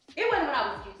 it wasn't what I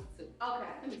was used to.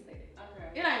 Okay. Let me say that.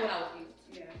 Okay. It ain't what I was used to.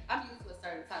 Yeah. I'm used to a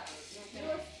certain type of, you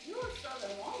know what I'm saying? You a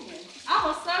southern woman. I'm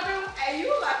a southern. Hey, you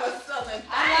like a southern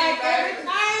thing. I like baby.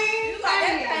 everything. You like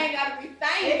that thing gotta be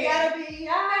thing. It gotta be.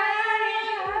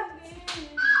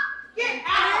 Get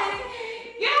out.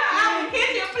 Get out of the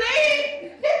kitchen,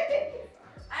 please.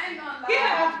 I ain't gonna Get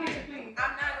out lie. of the kitchen, please.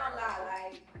 I'm not gonna lie,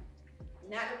 like,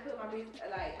 not to just put my business,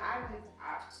 like,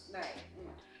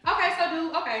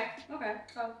 Okay,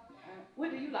 so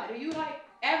what do you like? Do you like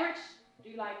average? Do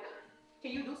you like,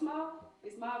 can you do small?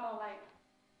 Is small gonna like,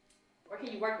 or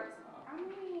can you work with small? I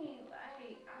mean,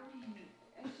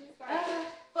 it's just like,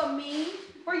 for me,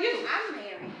 For you. I'm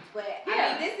married, but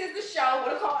Yeah. I mean, this is the show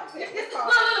with a card. Look, get the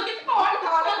card. Get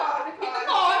the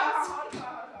card.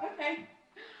 Okay.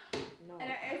 And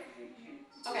I asked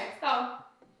you. Okay, so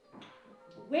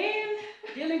when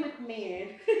dealing with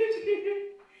men,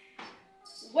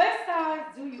 what size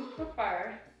do you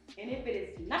prefer? And if it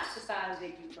is not the size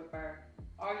that you prefer,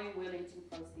 are you willing to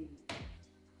proceed?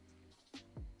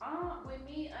 With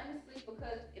me, honestly,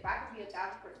 because if I could be 1,000%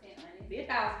 honest. Be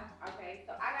 1,000. Okay,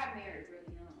 so I got married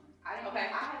really young. I haven't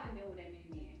been with that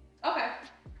many men. Okay.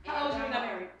 How old you got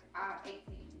married? I'm 18.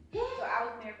 So I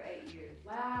was married for 8 years.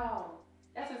 Wow.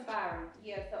 That's inspiring.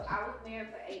 Yeah, so I was married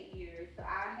for 8 years. So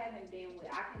I haven't been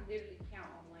with, I can literally count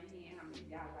on one hand how many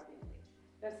guys I've been with.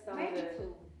 That's so Maybe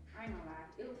good. 2. I ain't gonna lie.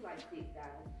 It was like 6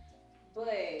 guys.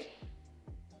 But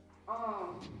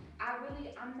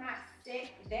I'm not set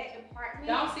that department.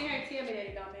 Don't sit here and tell me that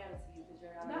it don't matter to you because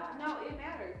you're out of line. No, it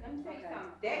matters. Let me tell you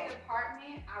something. That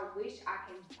department, I wish I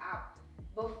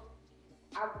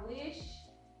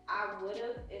would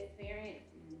have experienced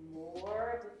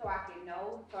more so I can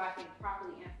know, so I can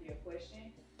properly answer your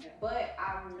question. Yeah. But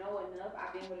I know enough,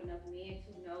 I've been with enough men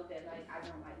to know that like I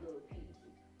don't like little penises.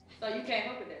 So you can't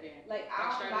hook with that then? Like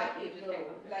I don't like it just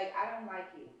little. Like I don't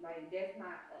like it. Like that's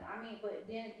not, I mean, but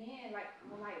then again, like I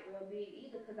don't like real big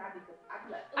either because I be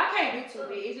like, I can't do too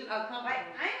big. It's just uncomfortable. like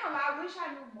I ain't gonna lie, I wish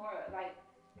I knew more. Like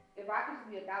if I could just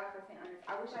be 1,000% honest,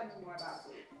 I wish I knew more about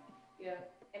food. Yeah.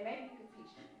 And maybe you could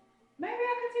teach me. Maybe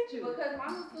I can teach you. Because my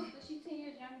little sister, she's 10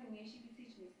 years younger than me and she be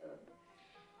teaching me stuff.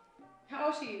 How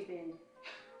old she is then?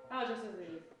 How old your sister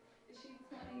is? She's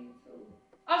 22.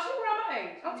 Oh, she's around my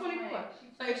age. I'm 24.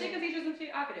 She's So if she can teach you some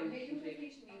shit, I can do yeah, you some can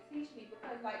shit. teach me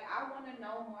because like I want to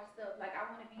know more stuff. Like I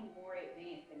want to be more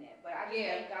advanced than that. But I just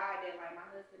Yeah. thank God that like my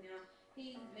husband now,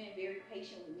 he's been very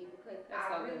patient with me because That's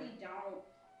I so really don't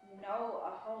know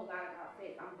a whole lot about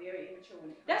sex. I'm very immature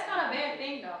when it comes That's to not a sex. bad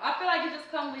thing though. I feel like it just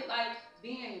comes with like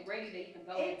being ready to even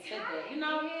go and It sit there, kinda you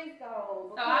know? is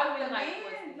though. So I Because feel the like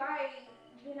men, like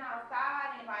been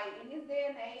outside and like in this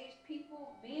day and age,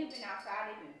 men been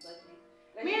outside, they've been fucking.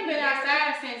 Like, Men been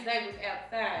outside since they was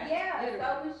outside. Yeah, literally.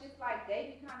 so it's just like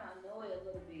they be kind of annoyed a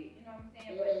little bit, you know what I'm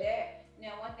saying? But that,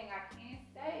 now one thing I can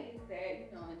say is that, you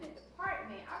know, in that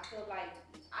department, I feel like,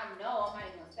 I know, I'm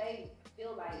not even gonna say,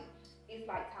 feel like it's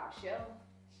like top shelf.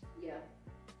 Yeah.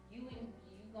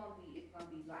 It's gonna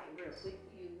be like real quick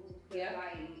for you. Yeah.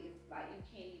 Like, it's like you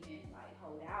can't even like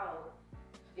hold out.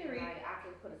 Period. Like, I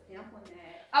can put a stamp on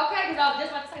that. Okay, because I was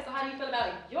just about to say, so how do you feel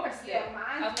about your Yeah, step?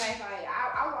 mine's Okay. just like,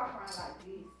 I walk around like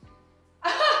this.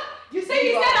 You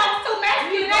see, you said I was too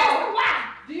masculine. That's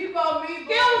why. Debo me,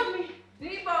 Excuse me.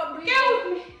 Debo me. Excuse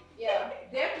me. Yeah,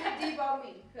 definitely Debo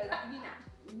me, because, you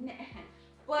know.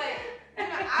 But, you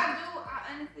know, I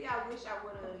honestly, I wish I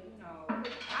would have, you know,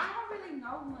 I don't really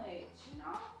know much, you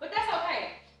know? But that's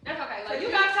okay. That's okay. Like, you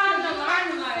got time to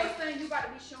learn, like, you got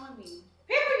to be showing me.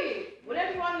 period.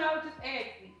 Whatever you want to know, just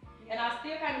ask me. And I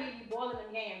still can't believe you boiling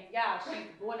them yams. Y'all, she's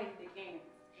boiling the yams.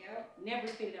 Yep. Never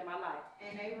seen it in my life.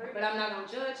 And they were, But I'm not going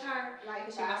to judge her. like,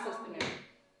 She's my sister now.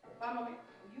 Follow me.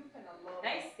 You finna love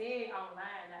They said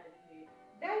online not to do it.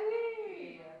 They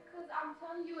did. Because I'm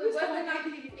telling you, Who's it wasn't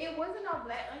telling no, it wasn't no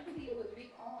black auntie, it was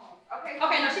big arms. Okay.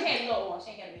 Okay, no, she had little ones.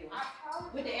 She ain't got a big one. I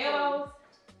told With the you. elbows,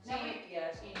 No,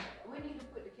 she ain't. we need to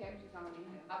put the cabbages on in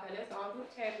here. Okay, let's all do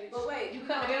cabbage. But wait, You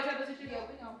cut the bell peppers and shit? Yeah,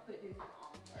 we're gonna put this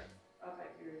on first. Okay,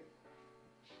 good.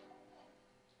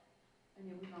 And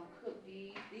then we're gonna cook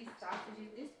these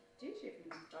sausages. This shit can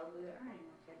be so good. I ain't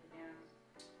gonna take it down.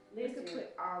 We could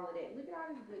put all of that. Look at all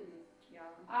this goodness,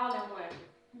 y'all. All in one.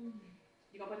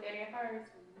 You gonna put that in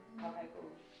first? Okay, cool.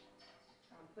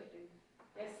 I'll put this.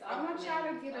 That's I want y'all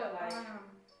to get a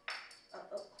a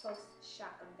up close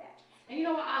shot of that. And you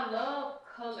know what? I love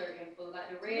color in food, like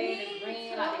the red, Me the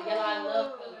green, like the yellow. I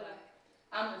love color. Like,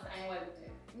 I'm the same way with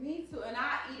it. Me too, and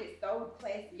I eat it so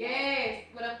classy. Yes,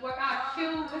 with a fork out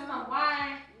cube with some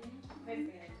wine.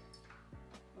 Listen.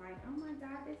 Like, oh my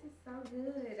God, this is so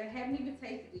good. I haven't even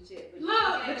tasted it yet.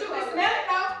 Look, but you can smell it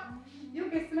though. You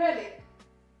can smell it.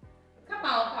 Come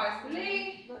on,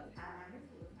 parsley. Look time. This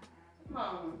is time. Come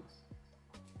on.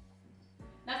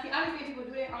 Now see, I be seeing people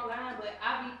do that online, but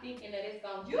I be thinking that it's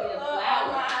gonna be a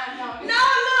flower. No,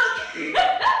 look.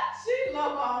 She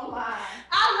love online.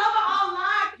 I love it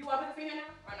online. You want me to see her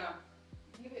now or no?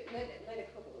 Give it, let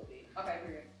it cook a little bit. Okay,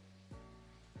 we're good.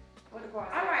 What the car?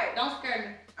 All right. Don't scare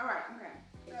me. All right. Okay.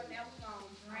 So now we're gonna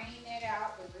drain that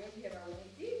out, the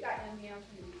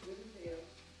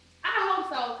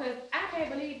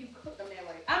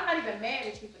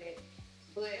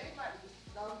But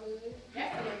So good.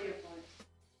 that's a little different.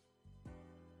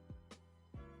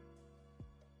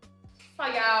 So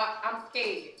y'all, I'm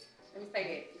scared. Let me say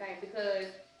that, okay? Because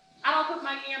I don't cook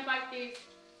my yams like this.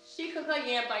 She cook her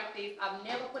yams like this. I've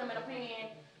never put them in a pan.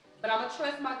 But I'm gonna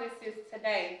trust my good sis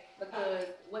today because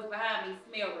what's behind me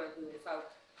smell real good. So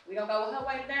we gonna go with her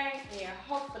way today and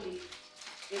hopefully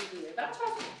it's good. But I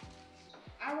trust her.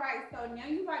 All right, so now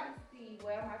you about to see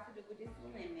what I'm about to do with this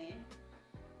lemon.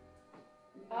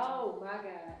 Oh my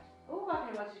God. Oh, I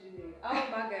can't watch you do that. Oh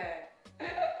my God.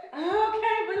 I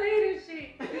can't believe this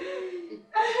shit.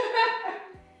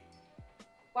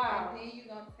 Wow. And then you're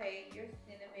gonna take your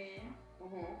cinnamon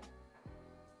Mm-hmm.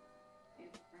 and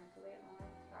sprinkle it on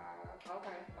top.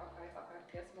 Okay.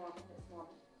 That's normal.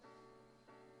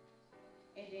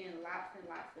 And then lots and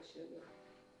lots of sugar.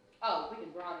 Oh, we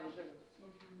can brown it in sugar.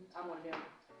 I want them.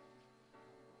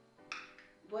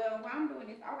 Well, while I'm doing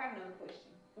this, I got another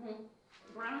question. Mm-hmm.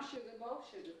 Brown sugar, both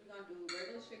sugars. We're gonna do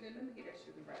regular sugar. Let me get that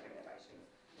sugar right there, like sugar.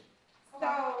 So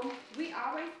we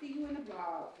always see you in the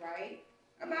vlogs, right?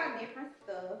 About different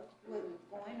stuff, what's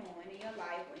going on in your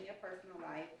life or in your personal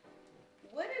life.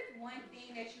 What is one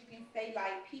thing that you can say,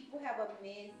 like, people have a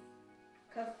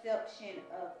misconception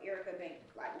of Erica Banks?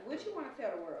 Like, what you want to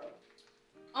tell the world?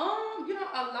 You know,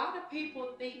 a lot of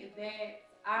people think that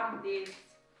I'm this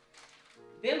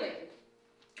villain.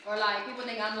 Or like people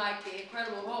think I'm like the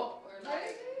Incredible Hulk. Or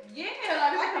like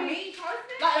Like a mean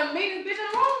person? like the meanest bitch in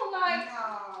the room. Like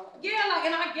No. yeah, like,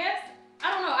 and I guess I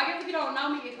don't know, I guess if you don't know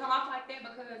me, it come off like that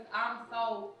because I'm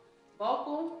so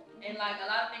vocal and like a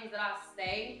lot of things that I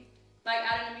say like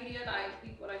out in the media, like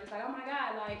people are just like, oh my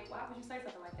God, like why would you say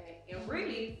something like that? And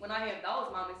really when I have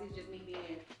those moments, it's just me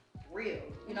being real.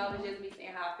 You know, it's just me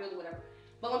saying how I feel or whatever.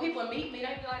 But when people meet me,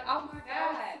 they be like, oh my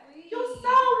God, you're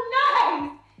so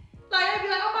nice. Like they be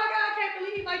like, oh my God, I can't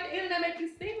believe like the internet make you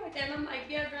seem like that. And I'm like,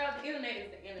 yeah girl, the internet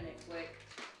is the internet. But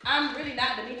I'm really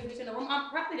not the meanest bitch in the room. I'm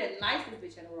probably the nicest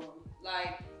bitch in the room.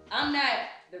 Like I'm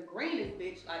not the greenest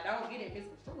bitch. Like don't get it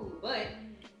misconstrued, but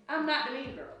I'm not the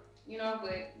mean girl. You know,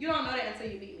 but you don't know that until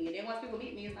you meet me. And then once people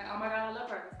meet me, it's like, oh my God, I love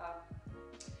her. So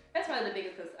that's probably the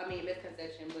biggest,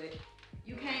 misconception. But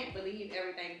you can't believe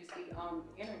everything you see on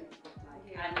the internet.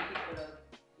 Like I need people to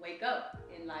wake up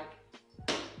and like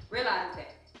realize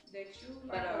that you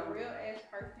like a real ass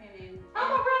person and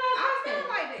I'm a real ass I person.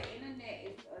 feel like the internet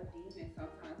is a demon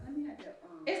sometimes. Let me have to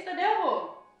It's the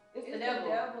devil. It's the devil.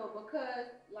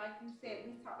 Because like you said,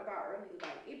 we talked about earlier,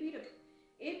 like it be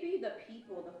the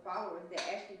people, the followers that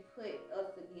actually put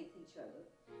us against each other.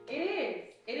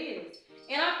 It is.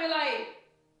 And I feel like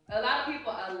a lot of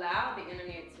people allow the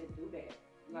internet to do that.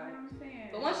 You know what I'm saying?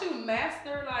 But once you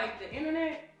master like the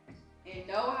internet and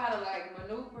know how to like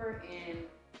maneuver and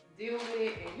deal with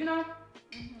it, and you know,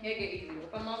 it get easier.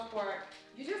 For the most part,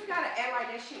 you just gotta act like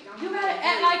that shit don't you gotta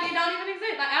act like it don't even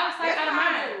exist. Like outside out of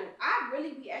mind. I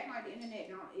really be acting like the internet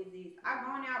don't exist. I go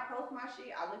on there, I post my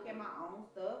shit, I look at my own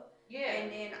stuff. Yeah.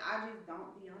 And then I just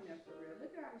don't be on there for real.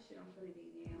 Look at all the shit I'm putting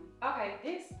in. Okay,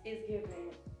 this is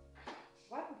giving.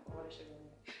 Why do you put all this shit in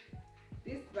there?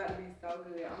 This is about to be so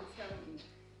good. I'm telling you.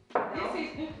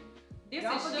 This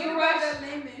don't is forget sugar about rush. the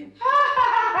lemon.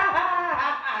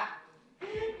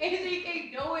 And she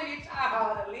keep doing it,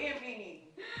 child. The lemon.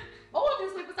 Oh,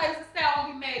 this sweet potato salad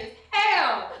gonna be mad as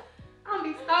hell. I'm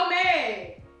gonna be so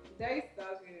mad. They so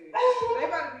good. They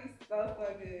about to be so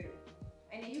good.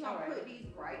 And then you gonna put these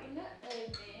right in the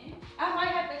oven. I might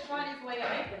have to try this way of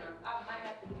making them. I might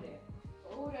have to do that.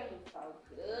 Oh, that looks so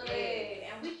good.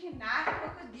 Yes. And we cannot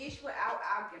cook a dish without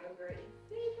our Ghetto Girl Eat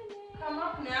seasoning. Come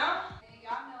up now. And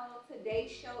y'all know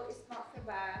today's show is sponsored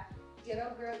by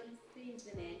Ghetto Girl Eat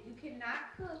Seasoning. You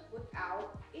cannot cook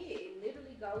without it. It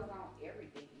literally goes on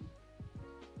everything.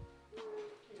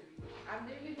 I've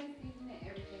literally been seasoning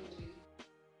everything with you.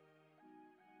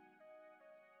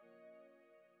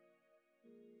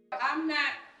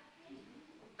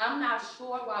 I'm not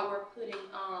sure why we're putting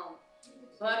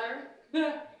butter in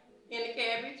the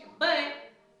cabbage, but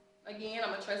again,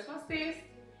 I'm gonna trust my sis.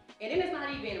 And then it's not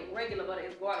even regular butter,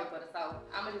 it's garlic butter. So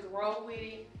I'm gonna just roll with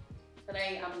it.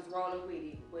 Today I'm just rolling with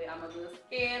it. But I'm a little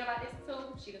scared about this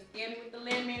too. She done scared me with the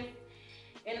lemons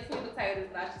and the sweet potatoes,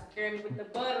 but she scared me with the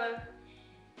butter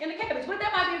and the cabbage. But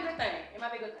that might be a good thing. It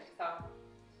might be a good thing. So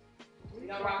we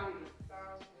gonna rock with it.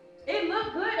 It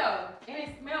look good though. And it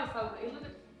smells so good. It look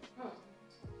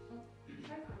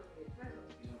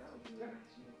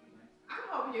I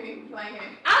hope you ain't playing.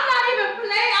 I'm not even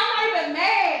playing. I'm not even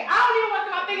mad. I don't even want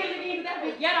to put my fingers in it. That'd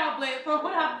be ghetto, but from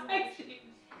what I'm tasting,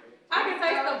 I can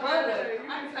taste the butter.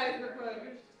 I can taste the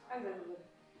butter.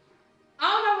 I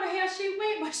don't know where the hell she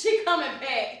went, but she coming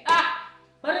back.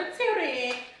 But until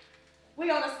then, we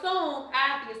gonna assume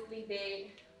obviously that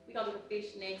we gonna do the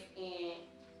fish next, and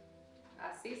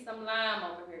I see some lime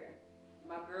over here.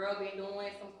 My girl been doing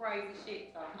some crazy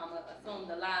shit, so I'm gonna assume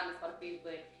the lime is for the fish,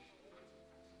 but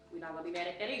we're not gonna be mad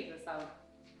at that either. So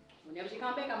whenever she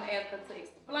come back, I'm gonna ask her to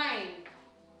explain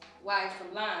why it's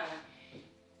some lime.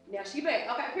 Now she back.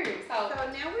 Okay, period. So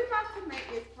now we're about to make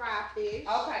this fried fish.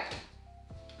 okay.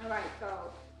 All right,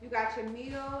 so you got your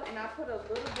meal, and I put a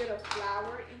little bit of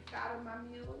flour inside of my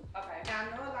meal. Okay. Now,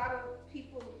 I know a lot of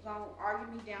people gonna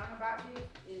argue me down about this,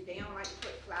 and they don't like to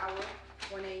put flour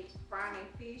when they fry their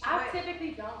fish. I but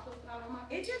typically don't put flour on my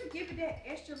fish. it just gives it that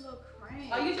extra little crunch.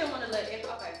 Oh, you just want to let it,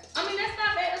 okay. I mean, that's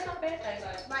not bad, that's not a bad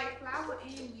thing. Like flour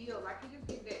and meal, like it just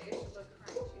gives that extra little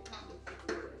crunch. It's not just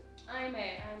super good. I ain't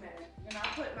mad, I ain't mad. And I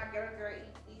put my Ghetto Girlz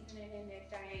Eat seasoning in that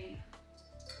thing.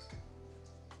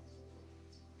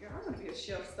 Girl, I want to be a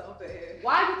chef so bad.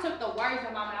 Why you took the words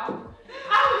in my mouth?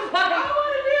 I was like, I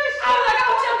want to be a chef. I was like, I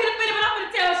want you to get a bit, but I'm going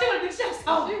to tell her she want to be a chef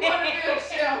so bad. She want to be a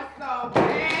chef so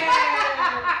bad.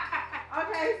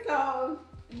 Okay, so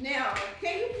now,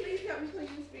 can you please help me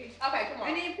clean this fish? Okay, come on.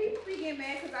 And then people be getting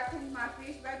mad because I clean my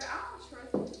fish, baby. I don't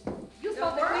trust you. You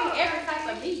supposed to clean every type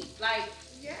of meat. Like,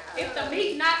 yeah. if the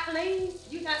meat not clean,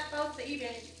 you not supposed to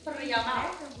even put it in your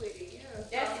mouth. With it, yeah.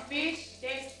 That's fish,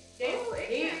 that's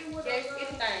anything.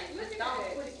 Just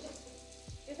don't put it.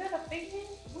 Is that a fish?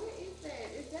 What is that?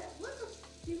 Is that, what the,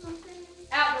 see what I'm saying?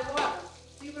 Out the water.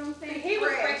 See what I'm saying? He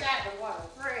was fresh out the water.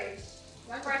 Fresh.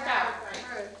 Like Fresh out.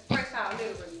 Fresh out,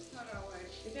 literally. Hold on, wait.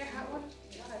 Is there hot water?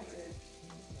 Yeah, that's good.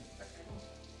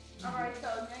 Okay. All right, so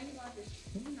now you're going to,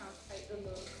 you know, take the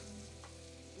little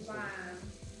lime.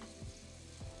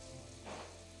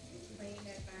 Clean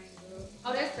that thing, girl.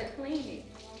 Oh, that's to clean it.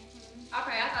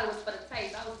 Okay, I thought it was for the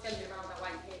taste. I was telling you wrong about why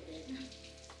you had that.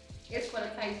 It's for the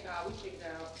taste, y'all. We figured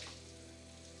it out.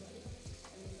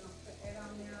 And we're going to put that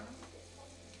on there.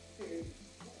 Period.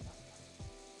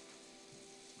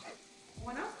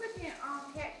 When I'm cooking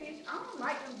catfish, I don't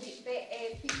like them big fat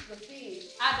ass pieces of fish.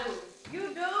 I do.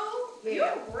 You do?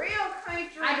 Yeah. You real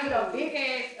country. I do the big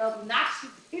ass obnoxious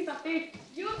piece of fish.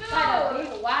 You do? Like a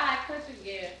big wide country,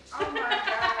 yeah. Oh my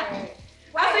God.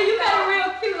 I said you got it real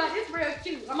cute, like it's real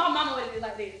cute. My mama was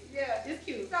like this. Yeah. It's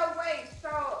cute. So wait,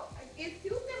 is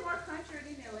Houston more country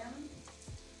than Atlanta?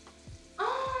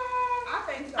 I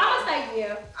think so. I'm gonna say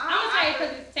yeah. I'm gonna say I-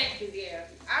 because it's Texas, yeah.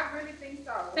 I really think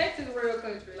so. Texas is real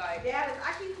country, like. Dallas,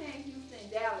 I keep saying Houston,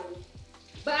 Dallas.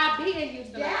 But I be in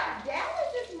Houston a lot.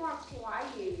 Dallas is more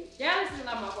quiet. Dallas is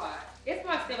not more quiet. It's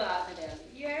more civilized than Dallas.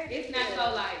 Yeah. It's not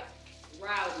so like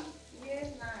rowdy. Yeah,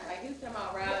 it's not. Like Houston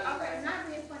more rowdy. Okay, like, not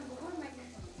being funny, but what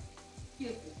making fun?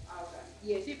 Houston. Okay.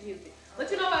 Yeah, she from Houston. But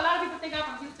you know what? A lot of people think I'm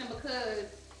from Houston because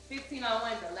 1501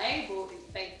 the label is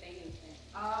based in Houston.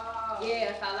 Oh.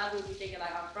 Yeah, so a lot of people be thinking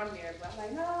like I'm from there, but I'm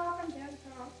like, no, I'm from Dallas.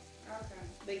 Okay.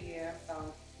 But yeah,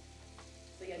 so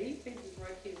yeah, these pictures were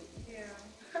cute.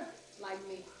 Yeah. Like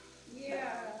me.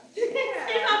 Yeah. You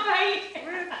Yeah. know, babe?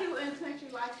 Real cute and country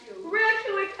like you. Real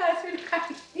cute and country like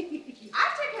me. I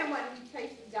just can't wait to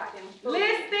taste this goddamn food.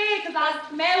 Listen, cause I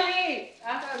smell it.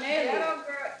 I So smell it. Ghetto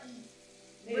Girl eats.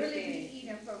 Really Listen. be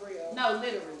eating for real. No,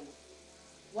 literally.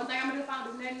 One thing I'm gonna do if I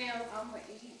don't do nothing else, I'm gonna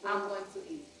eat. I'm going to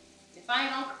eat. If I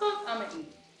ain't gonna cook, I'm gonna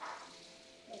eat.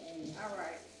 All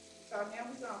right. So now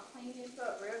we're gonna clean this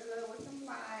up real good with some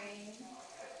lime.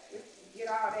 Just get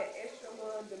all that extra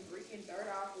little debris and dirt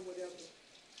off or whatever.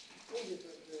 It just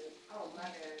looks good. Oh my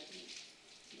God.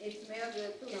 It smells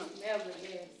good too. It smells good,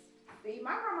 yes. See,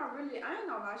 my grandma really, I ain't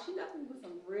gonna lie, she left me with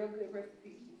some real good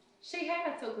recipes. She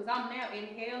had to, cause I'm now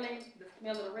inhaling the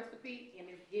smell of the recipe and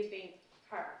it's giving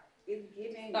her. It's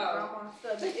giving So- grandma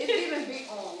stuff. It's giving big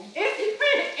arms. It's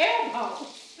giving elbow.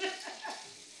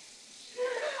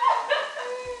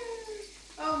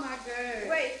 Oh my God.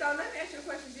 Wait, so let me ask you a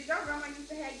question. Did your grandma used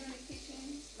to have you in the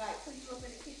kitchen? Like put you up in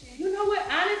the kitchen? You know what?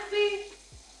 Honestly,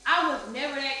 I was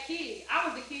never that kid. I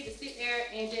was the kid to sit there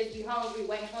and just be hungry,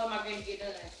 waiting for my grandma to get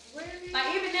done. Really?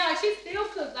 Like even now, like, she still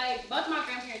cooks. Like both of my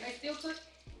grandparents, they still cook.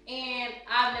 And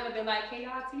I've never been like, can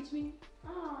y'all teach me?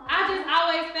 Aw. I just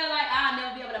always felt like I'll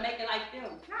never be able to make it like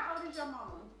them. How old is your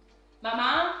mama? My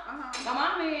mom? Uh-huh. My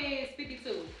mom is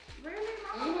 52. Really?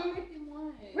 My mama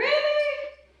 51. Really?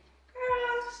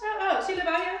 Girl, shut up. She live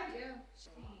out here? Yeah.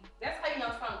 That's how you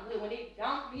know something good. When it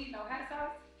don't need no hot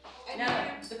sauce. And Now,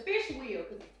 then, the fish will,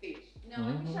 because it's fish. now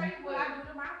let me show you what I do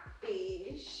to my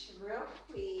fish real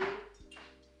quick.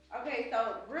 Okay,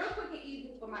 so real quick and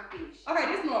easy for my fish. Okay,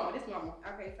 this normal, this normal.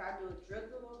 Okay, so I do a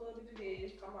drizzle a little bit of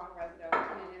this. Come on, guys, and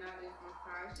then I just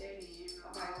wash that in.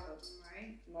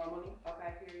 Right? Normally.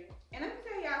 Okay, period. And let me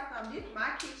tell y'all something. This is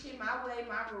my kitchen, my way,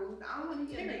 my rules. I don't want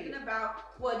to hear nothing about,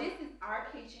 well, this is our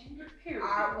kitchen, Period.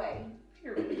 our way.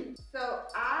 Period. So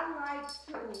I like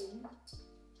to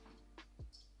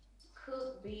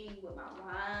cook beans with my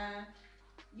wine.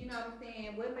 You know what I'm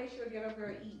saying? We'll make sure Ghetto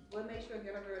Girl eat. We'll make sure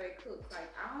Ghetto Girl that cooks. Like,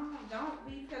 don't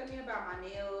be telling me about my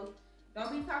nails. Don't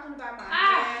be talking about my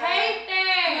I hair. hate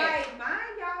that. Like,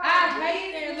 mind y'all. I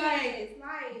hate that.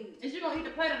 Like, is you gonna eat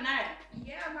the plate or not?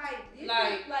 yeah, like, this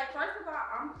Like- is, like, first of all,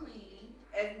 I'm clean.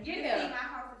 As you can see, my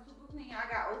house is super clean. I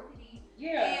got OCD.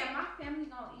 Yeah. And my family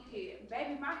gonna eat it.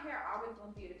 Baby, my hair always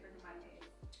gonna be at the front of my neck.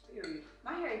 Period.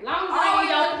 My hair is Long as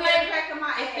always it's on gonna your be at the plate. back of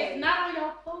my If ass. it's not on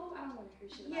your food, I don't want to hear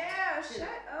shit about Yeah, it.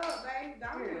 shut up, baby.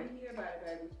 Don't Period. want to hear about it,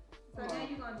 baby. So Come then on.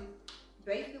 you're gonna just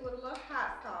base it with a little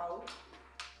hot sauce.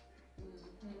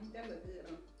 That look good,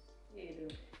 huh? Yeah, it do.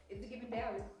 Is it giving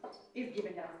Dallas? It's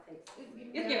giving down taste. It's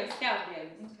giving It's giving South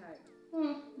Dallas.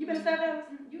 Okay. You been to South Dallas?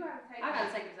 You gotta take I gotta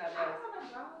take this South I Dallas.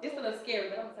 wanna go. It's a little scary,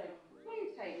 but I'm saying.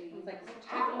 Please take me. I'm taking some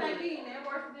I don't think chicken. we in that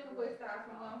worse than the west side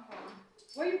from where I'm from.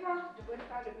 Where you from? The west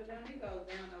side of Virginia, it goes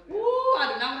down over there. Ooh, I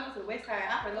do not want to go to the west side.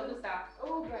 I prefer to go to the south.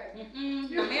 Oh, baby.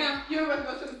 No, ma'am. You ever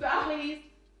go to the south? Please.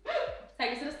 Take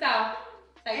me to the south.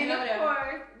 Take And me over of there.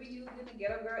 course, we using the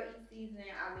Ghetto Girl Eat season.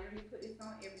 I literally put this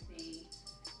on everything.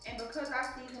 And because I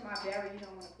season my berry, you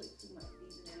don't want to put too much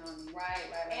seasoning on it. Right.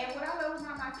 And what I love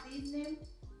about my seasoning,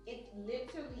 it's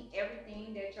literally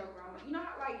everything that your grandma, you know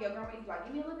how like your grandma used to like,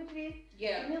 give me a little bit of this,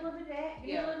 Yeah. give me a little bit of that, give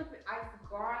me a little bit of ice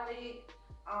garlic,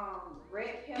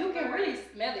 red pepper. You can really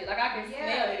smell it. Like I can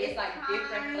smell it. It's like thyme.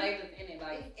 different flavors in it.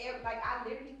 Like Like I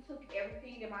literally took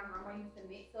everything that my grandma used to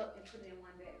mix up and put it in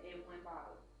one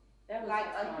bottle. that was Like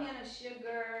so a smart. can of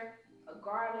sugar, a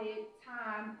garlic,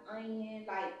 thyme, onion,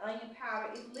 like onion powder.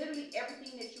 It's literally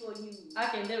everything that you'll use. I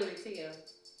can literally tell.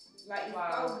 Like it's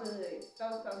Wow. so good, so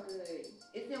good.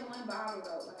 It's in one bottle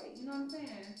though, like you know what I'm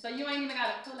saying? So you ain't even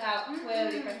gotta pull out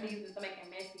 12 different seasons to make it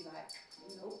messy. Like,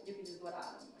 nope, you can just do it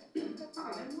all in one.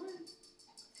 All in one.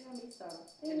 Tell me so.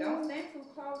 And don't stand too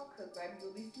close, cause baby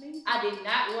will be sneezing. I did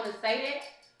not want to say that,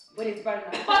 but it's burning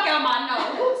the fuck out my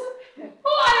nose. Who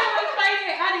I didn't want to say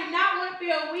that? I did not want to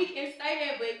feel weak and say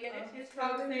that, but yeah, that shit's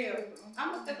strong as hell. I'm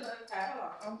gonna step a little side. Hold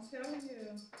on. I'm telling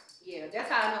you. Yeah,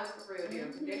 that's how I know it's for real deal.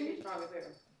 That shit's strong as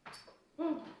hell.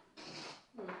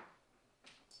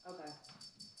 Okay.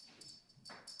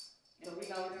 So we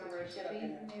gonna get some real shit up in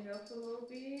there. Season it up a little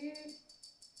bit.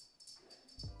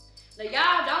 Now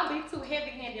y'all don't be too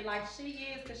heavy-handed like she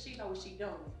is, cause she know what she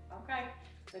doing. Okay.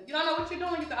 So if you don't know what you're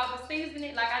doing, you can over season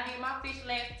it like I did my fish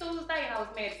last Tuesday, and I was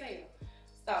mad as hell.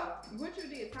 So What you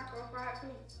did? Taco fried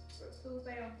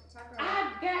Tuesday on taco.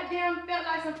 I goddamn felt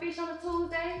like some fish on a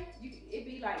Tuesday. It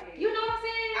be like that. You know what I'm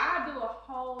saying? I do a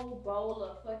whole bowl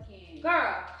of fucking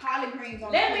Girl, collard greens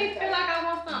on let me Tuesday. feel like I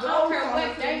want something. I Those don't care on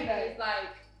what day Tuesday. it is, like,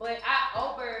 but I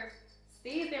over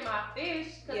seasoned my fish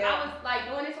because Yeah. I was like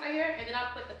doing this right here, and then I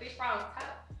put the fish fry on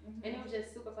top, and it was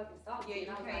just super fucking salty. Yeah, you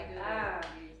and I was can't like, do ah. that.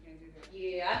 Yeah, you can't do that.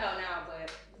 Yeah, I know now, but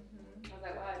I was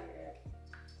like, why did that?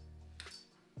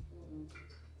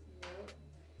 Yep.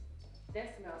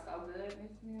 That smells so good.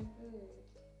 It smells good.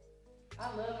 I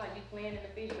love how you playing in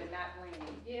the fish but not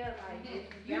playing. Yeah, like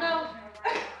You know,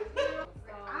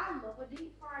 I love a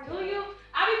deep fryer. do you?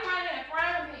 I be frying it in a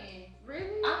frying pan.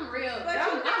 Really? I'm real. But you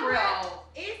know I'm real what? old.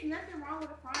 It's nothing wrong with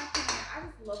a frying pan. I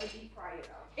just love a deep fryer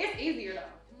though. It's easier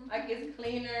though. Like it's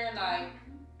cleaner. Like,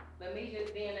 but me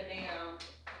just being a damn,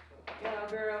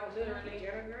 girl, literally.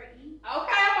 Ghetto Girl Eat.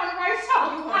 Okay, I'm on the right show.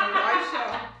 You on the right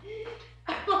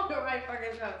I'm on the right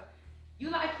fucking show. You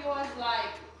like yours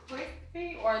like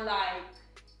crispy or like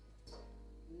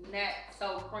not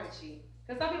so crunchy?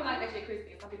 Cause some people like that shit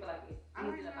crispy and some people like it I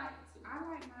like easy to mine. bite too. I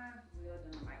like mine well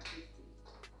done, like crispy.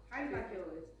 How you like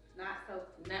yours? Not so.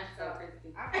 Not so crispy.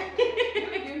 I feel that.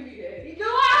 You give me that. Do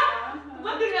I? Uh-huh.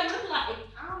 What do that look like?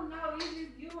 I don't know. It's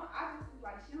just you. I just feel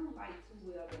like she don't like too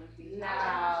well done fish. Nah.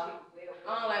 I like my shit well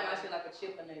I don't like my done. shit like a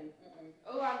chip or nothing.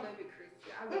 Oh, I love it crispy.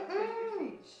 I love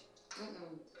crispy fish.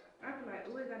 Mm-mm. I feel like,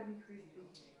 oh, it gotta be crispy.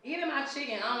 Even my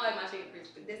chicken, I don't like my chicken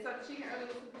crispy. This other chicken earlier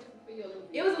was too crispy for you a little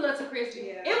bit. It was a little too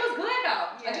crispy. Yeah. It was good though.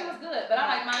 Like Yeah. it was good, but I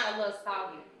like mine a little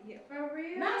soggy. Yeah, for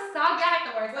real. Not soggy, I like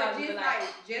the word But soggy. just But like,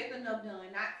 just enough done,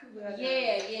 not too well done.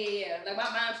 yeah. Like my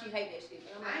mom, she hate that shit.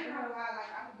 But I'm I ain't like, gonna lie,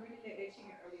 like I really let that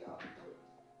chicken earlier off.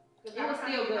 Cause It was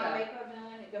still good, My though. makeup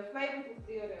done, and the flavors was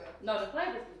still there. no, the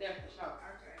flavors was there for sure.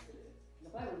 Okay. The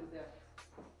flavor was there.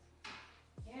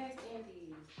 Yes,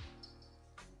 indeed.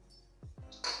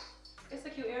 It's a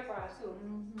cute air fryer too.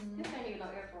 This ain't even no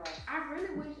air fryer. I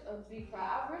really wish a deep fry.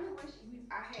 I really wish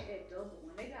I had that double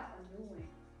one. They got a new one.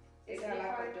 They It's got deep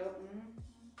like fried? a double.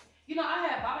 You know, I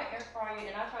had bought an air fryer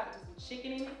and I tried to put some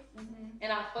chicken in it, and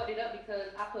I fucked it up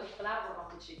because I put flour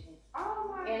on the chicken.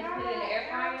 Oh my and God. put it in the air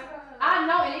fryer. I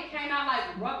know, and it came out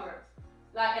like rubber.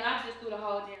 Like, and I just threw the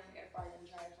whole damn air fryer in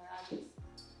the trash.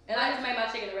 Like, I just made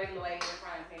my chicken the regular way in the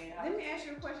frying pan. Let me ask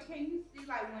you a question. Can you see,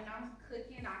 like, when I'm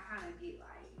cooking, I kind of get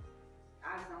like,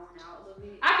 I zone out a little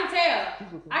bit. I can tell.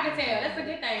 That's a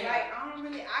good thing. Like, I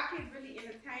can really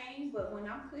entertain, but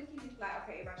when I'm cooking, it's like,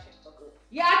 okay, everybody shut the fuck up.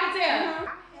 Yeah, I can tell.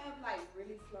 I have like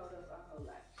really slowed up a whole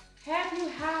lot. Have you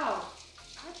how?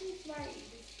 I just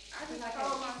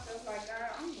told myself like,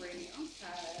 girl, I'm ready. I'm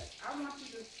tired. I want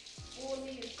you to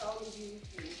fully and solely use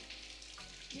me.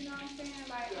 You know what I'm saying?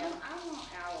 Like, yeah. I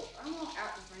want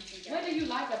out the drinking game. What do you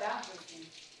like about drinking?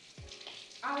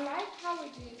 I like how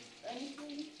it just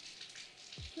honestly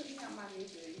put me out my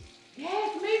misery.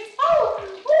 Yes, me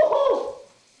too. Woo-hoo.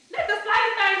 Let the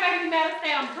slightest thing make me mad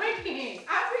say I'm drinking.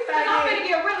 I feel like I'm gonna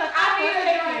get rid of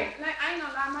like I ain't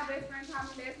gonna lie, my best friend told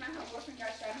me last night her boyfriend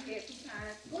got shot in the head 2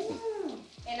 times.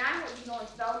 And I had been doing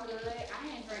so good. I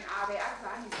hadn't drank all day. I was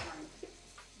like, I need to drink.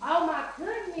 Oh my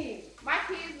goodness. My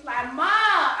kids was like, Mom.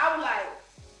 I was like,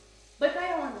 but they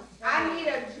don't understand. I need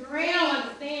a drink. They don't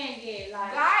understand yet.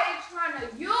 Like, God is trying to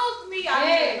use me. I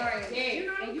need a drink. Yeah. You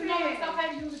know what I'm saying? You know it's okay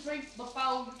to use a drink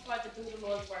before you start to do the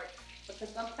Lord's work.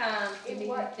 Because sometimes you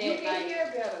can hear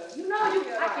better. You know,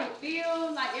 I can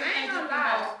feel like everything. I ain't gonna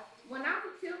lie. When I'm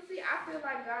tipsy, I feel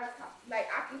like God, like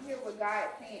I can hear what God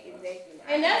is saying exactly.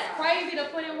 And that's crazy to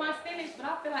put in one sentence, but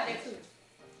I feel like that too.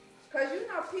 Cause you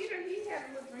know Peter, he had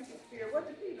a little drinking spirit. What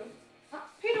did Peter?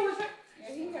 Peter was.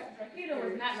 Yeah, he had a drinking. Peter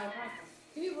was not no drinker.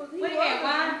 He was. He had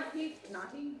wine. He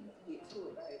get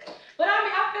to it later. But I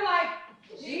mean, I feel like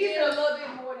Jesus a little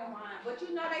bit more than wine. But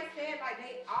you know they said like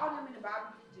all them in the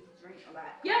Bible just drink a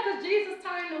lot. Yeah, cause Jesus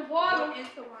turned the water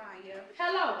into wine. Yeah.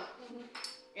 Hello.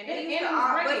 And they used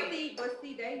to, but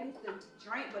see, they used to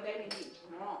drink, but they didn't get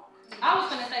drunk. I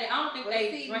was gonna say that. I don't think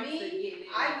they drank to get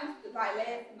lit. I used to, like,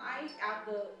 last night,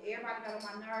 after everybody got on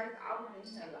my nerves, I was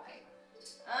in there like,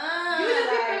 you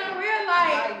just be feeling real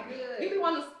like good. You be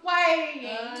wanting to sway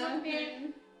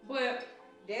and but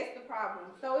that's the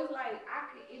problem. So it's like,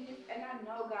 and I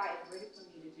know God is ready for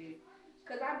me to do,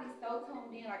 cause I be so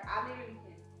tuned in, like, I literally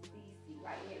can see,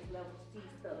 like, next level see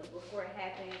stuff before it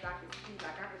happens. I can see,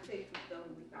 like, I can tell you some stuff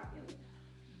when we stop feeling.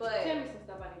 But tell me some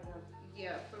stuff I didn't know.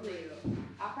 Yeah, for real.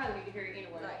 I probably need to hear it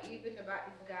anyway. Like, even about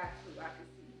this guy too, I can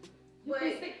see. But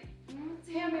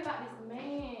tell me about this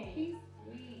man. He's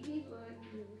sweet. He loves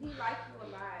you. He likes you a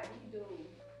lot. He do.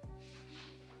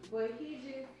 But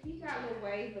he got little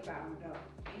ways about him though,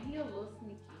 and he a little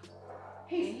sneaky.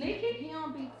 He's sneaky? He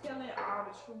don't be telling all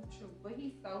the truth, but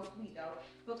he's so sweet though,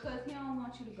 because he don't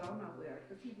want you to go nowhere,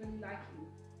 because he really like you.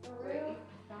 For real?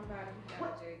 Somebody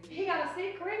he got a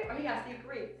secret, or he got a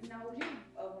secret? No, you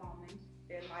a woman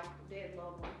that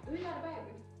love him. Do he got a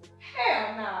baby?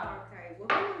 Hell no. Okay, well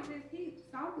who is this? He's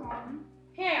some woman.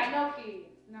 He ain't got no kids.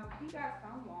 No, he got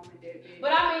some woman that.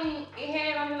 But I mean, it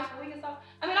had only like a week or so.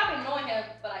 I mean, I've been knowing him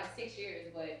for like 6 years,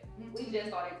 but we just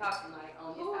started talking like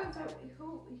on his time.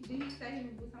 Who did he say he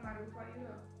was with somebody before you?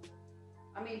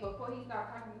 I mean, before he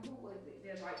started talking, who was it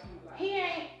that liked him a lot?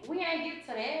 We ain't get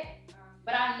to that.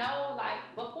 But I know, like,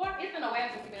 before, it's been a while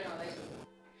since he's been in a relationship.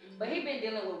 But he been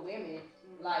dealing with women,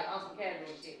 like, on some casual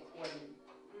shit before me.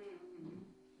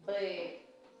 But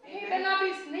he better not be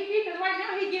sneaky, because right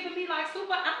now he giving me, like,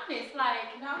 super honest.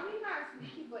 Like, no, he's not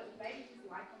sneaky, but the ladies just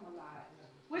like him a lot.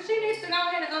 Well, she needs to go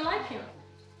ahead and unlike him.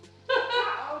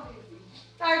 How old is he?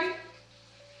 30.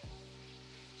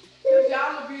 Because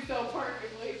y'all will be so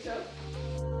perfect with each other.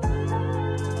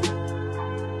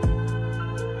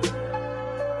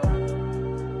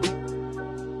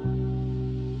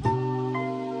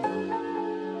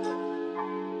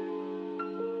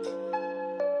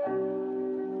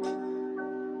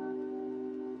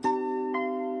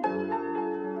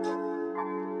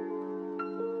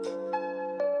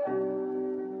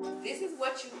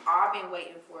 What you all been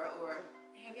waiting for, or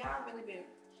have y'all really been,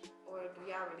 or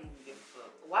do y'all really even give a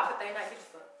fuck? Why would they not give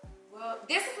a fuck? Well,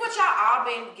 this is what y'all all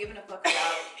been giving a fuck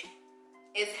about.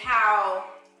 It's how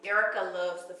Erica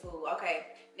loves the food. Okay,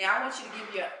 now I want you to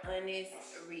give your honest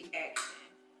reaction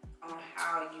on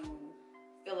how you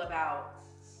feel about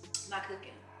my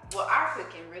cooking. Well, our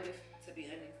cooking, really, to be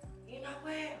honest. You know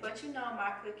what? But you know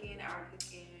my cooking, our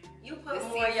cooking. You put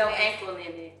more of your ankle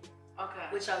in it. Okay.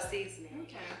 With your seasoning.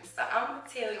 Okay. So I'm gonna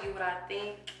tell you what I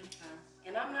think,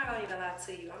 and I'm not gonna even lie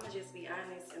to you. I'm gonna just be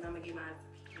honest, and I'm gonna give my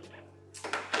opinion.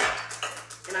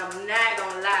 And I'm not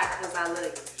gonna lie because I love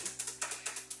you.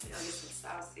 We're gonna get some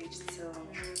sausage too.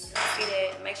 See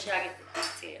that? Make sure I get the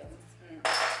details.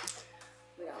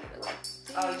 We don't do it.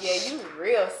 Oh yeah, you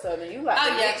real southern. You like Oh,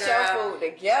 to yeah, mix your girl. food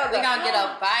together. We gonna get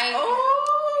a bite.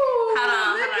 Oh, Hold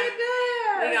on, look hold on. at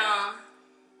that. We gonna.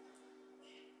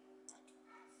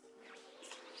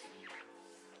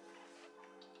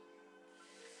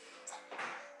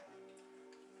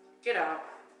 Get out.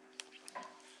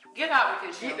 Get out with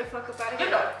this shit. Get the fuck up out of Get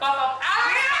here. the fuck up out of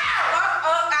here. Fuck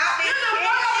up out of Get the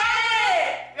fuck up out of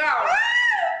here. Yo.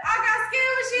 I got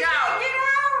scared when she Yo. said get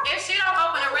out. If she don't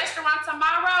open a restaurant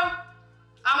tomorrow,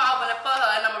 I'ma open it for her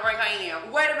and I'ma bring her in.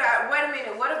 Wait a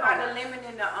minute. What about the lemon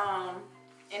in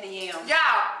the yam?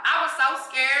 Y'all, I was so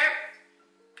scared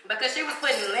because she was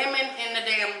putting lemon in the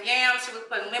damn yam. She was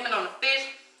putting lemon on the fish.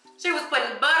 She was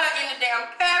putting butter in the damn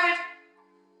cabbage.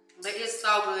 But it's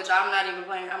so good, y'all. I'm not even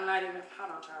playing. Hold on,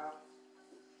 y'all.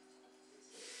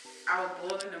 I was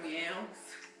boiling them yams.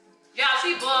 Y'all,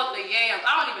 she boiled the yams. I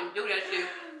don't even do that shit.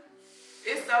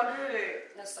 It's so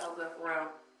good. That's so good for real.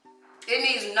 It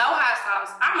needs no hot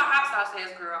sauce. I'm a hot sauce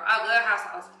ass girl. I love hot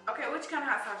sauce. Okay, which kind of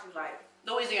hot sauce you like?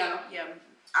 Louisiana. Yeah.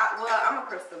 I'm a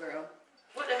crystal girl.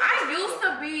 What the I used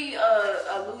to be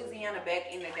a Louisiana back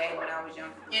in the day when I was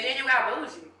younger. And then you got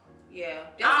bougie. Yeah.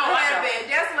 I don't like that.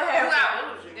 That's what You happened. got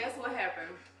bougie. That's what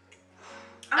happened.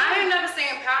 I ain't never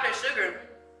seen powdered sugar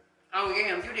on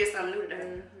yams. You did something new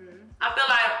today. I feel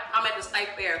like I'm at the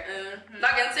state fair.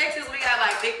 Like in Texas, we got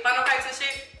like big funnel cakes and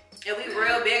shit. And we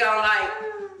real big on like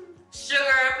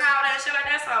sugar, powder, and shit like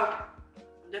that. So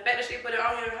the fact that she put it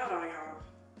on here, hold on, y'all.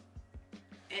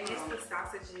 And it's the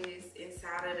sausages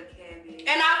inside of the cabbage.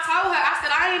 And I told her, I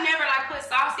said, I ain't never like put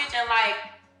sausage and like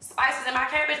spices in my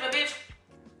cabbage, but bitch,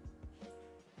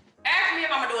 ask me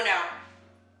if I'm gonna do it now.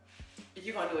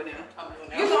 You gonna do it now? I'm gonna do it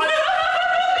now. You gonna do it?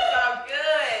 It's so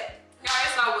good. Y'all,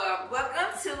 it's so good. Welcome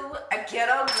to a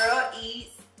Ghetto Girl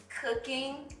Eats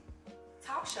cooking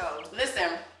talk show.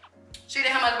 Listen, she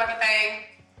did her motherfucking thing.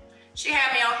 She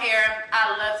had me on here. I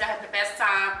loved y'all. Had the best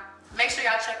time. Make sure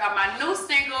y'all check out my new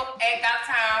single, Ain't Got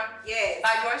Time, Yes.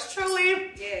 by yours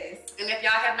truly. Yes. And if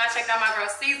y'all have not checked out my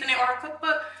girl's seasoning or her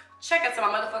cookbook, check it to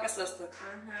my motherfucking sister.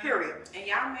 Period. And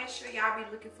y'all make sure y'all be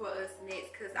looking for us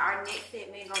next, cause our next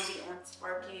segment gonna be on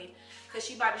twerking, cause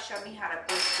she about to show me how to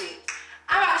bust it.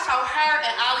 I'm about to show her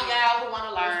and all of y'all who want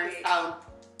to learn. So,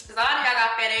 cause a lot of y'all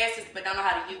got fat asses but don't know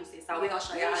how to use it. So we gonna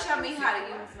show y'all. You show me how to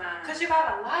use mine. Cause you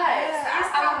got a lot.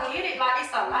 Yeah, I don't get it. Like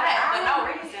it's a lot, but no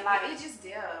reason. Like it just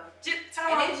there. just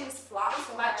And it just flops.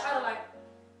 like try to like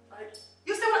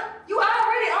you see what you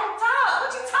already on top.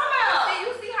 What you talking about? See,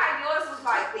 you see how yours was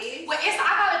like this? Well, it's I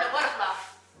call it the butterfly.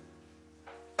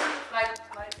 Like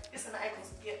it's in the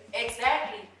ankles. Yeah,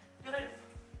 exactly.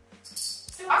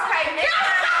 Okay, next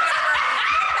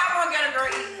time we're gonna go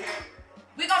eat.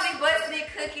 We're gonna be busting it,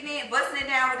 cooking it, busting it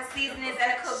down with the seasonings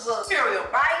and the cookbook. Cereal.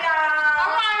 Bye, y'all.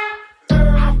 All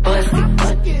right. Bust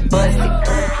it, bust it,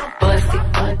 bust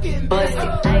it, bust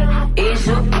it. Is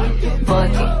you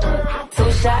fuck it?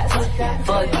 2 shots,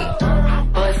 fuck it.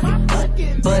 Bust it, bust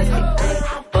it,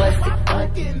 bust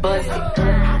it, bust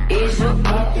it.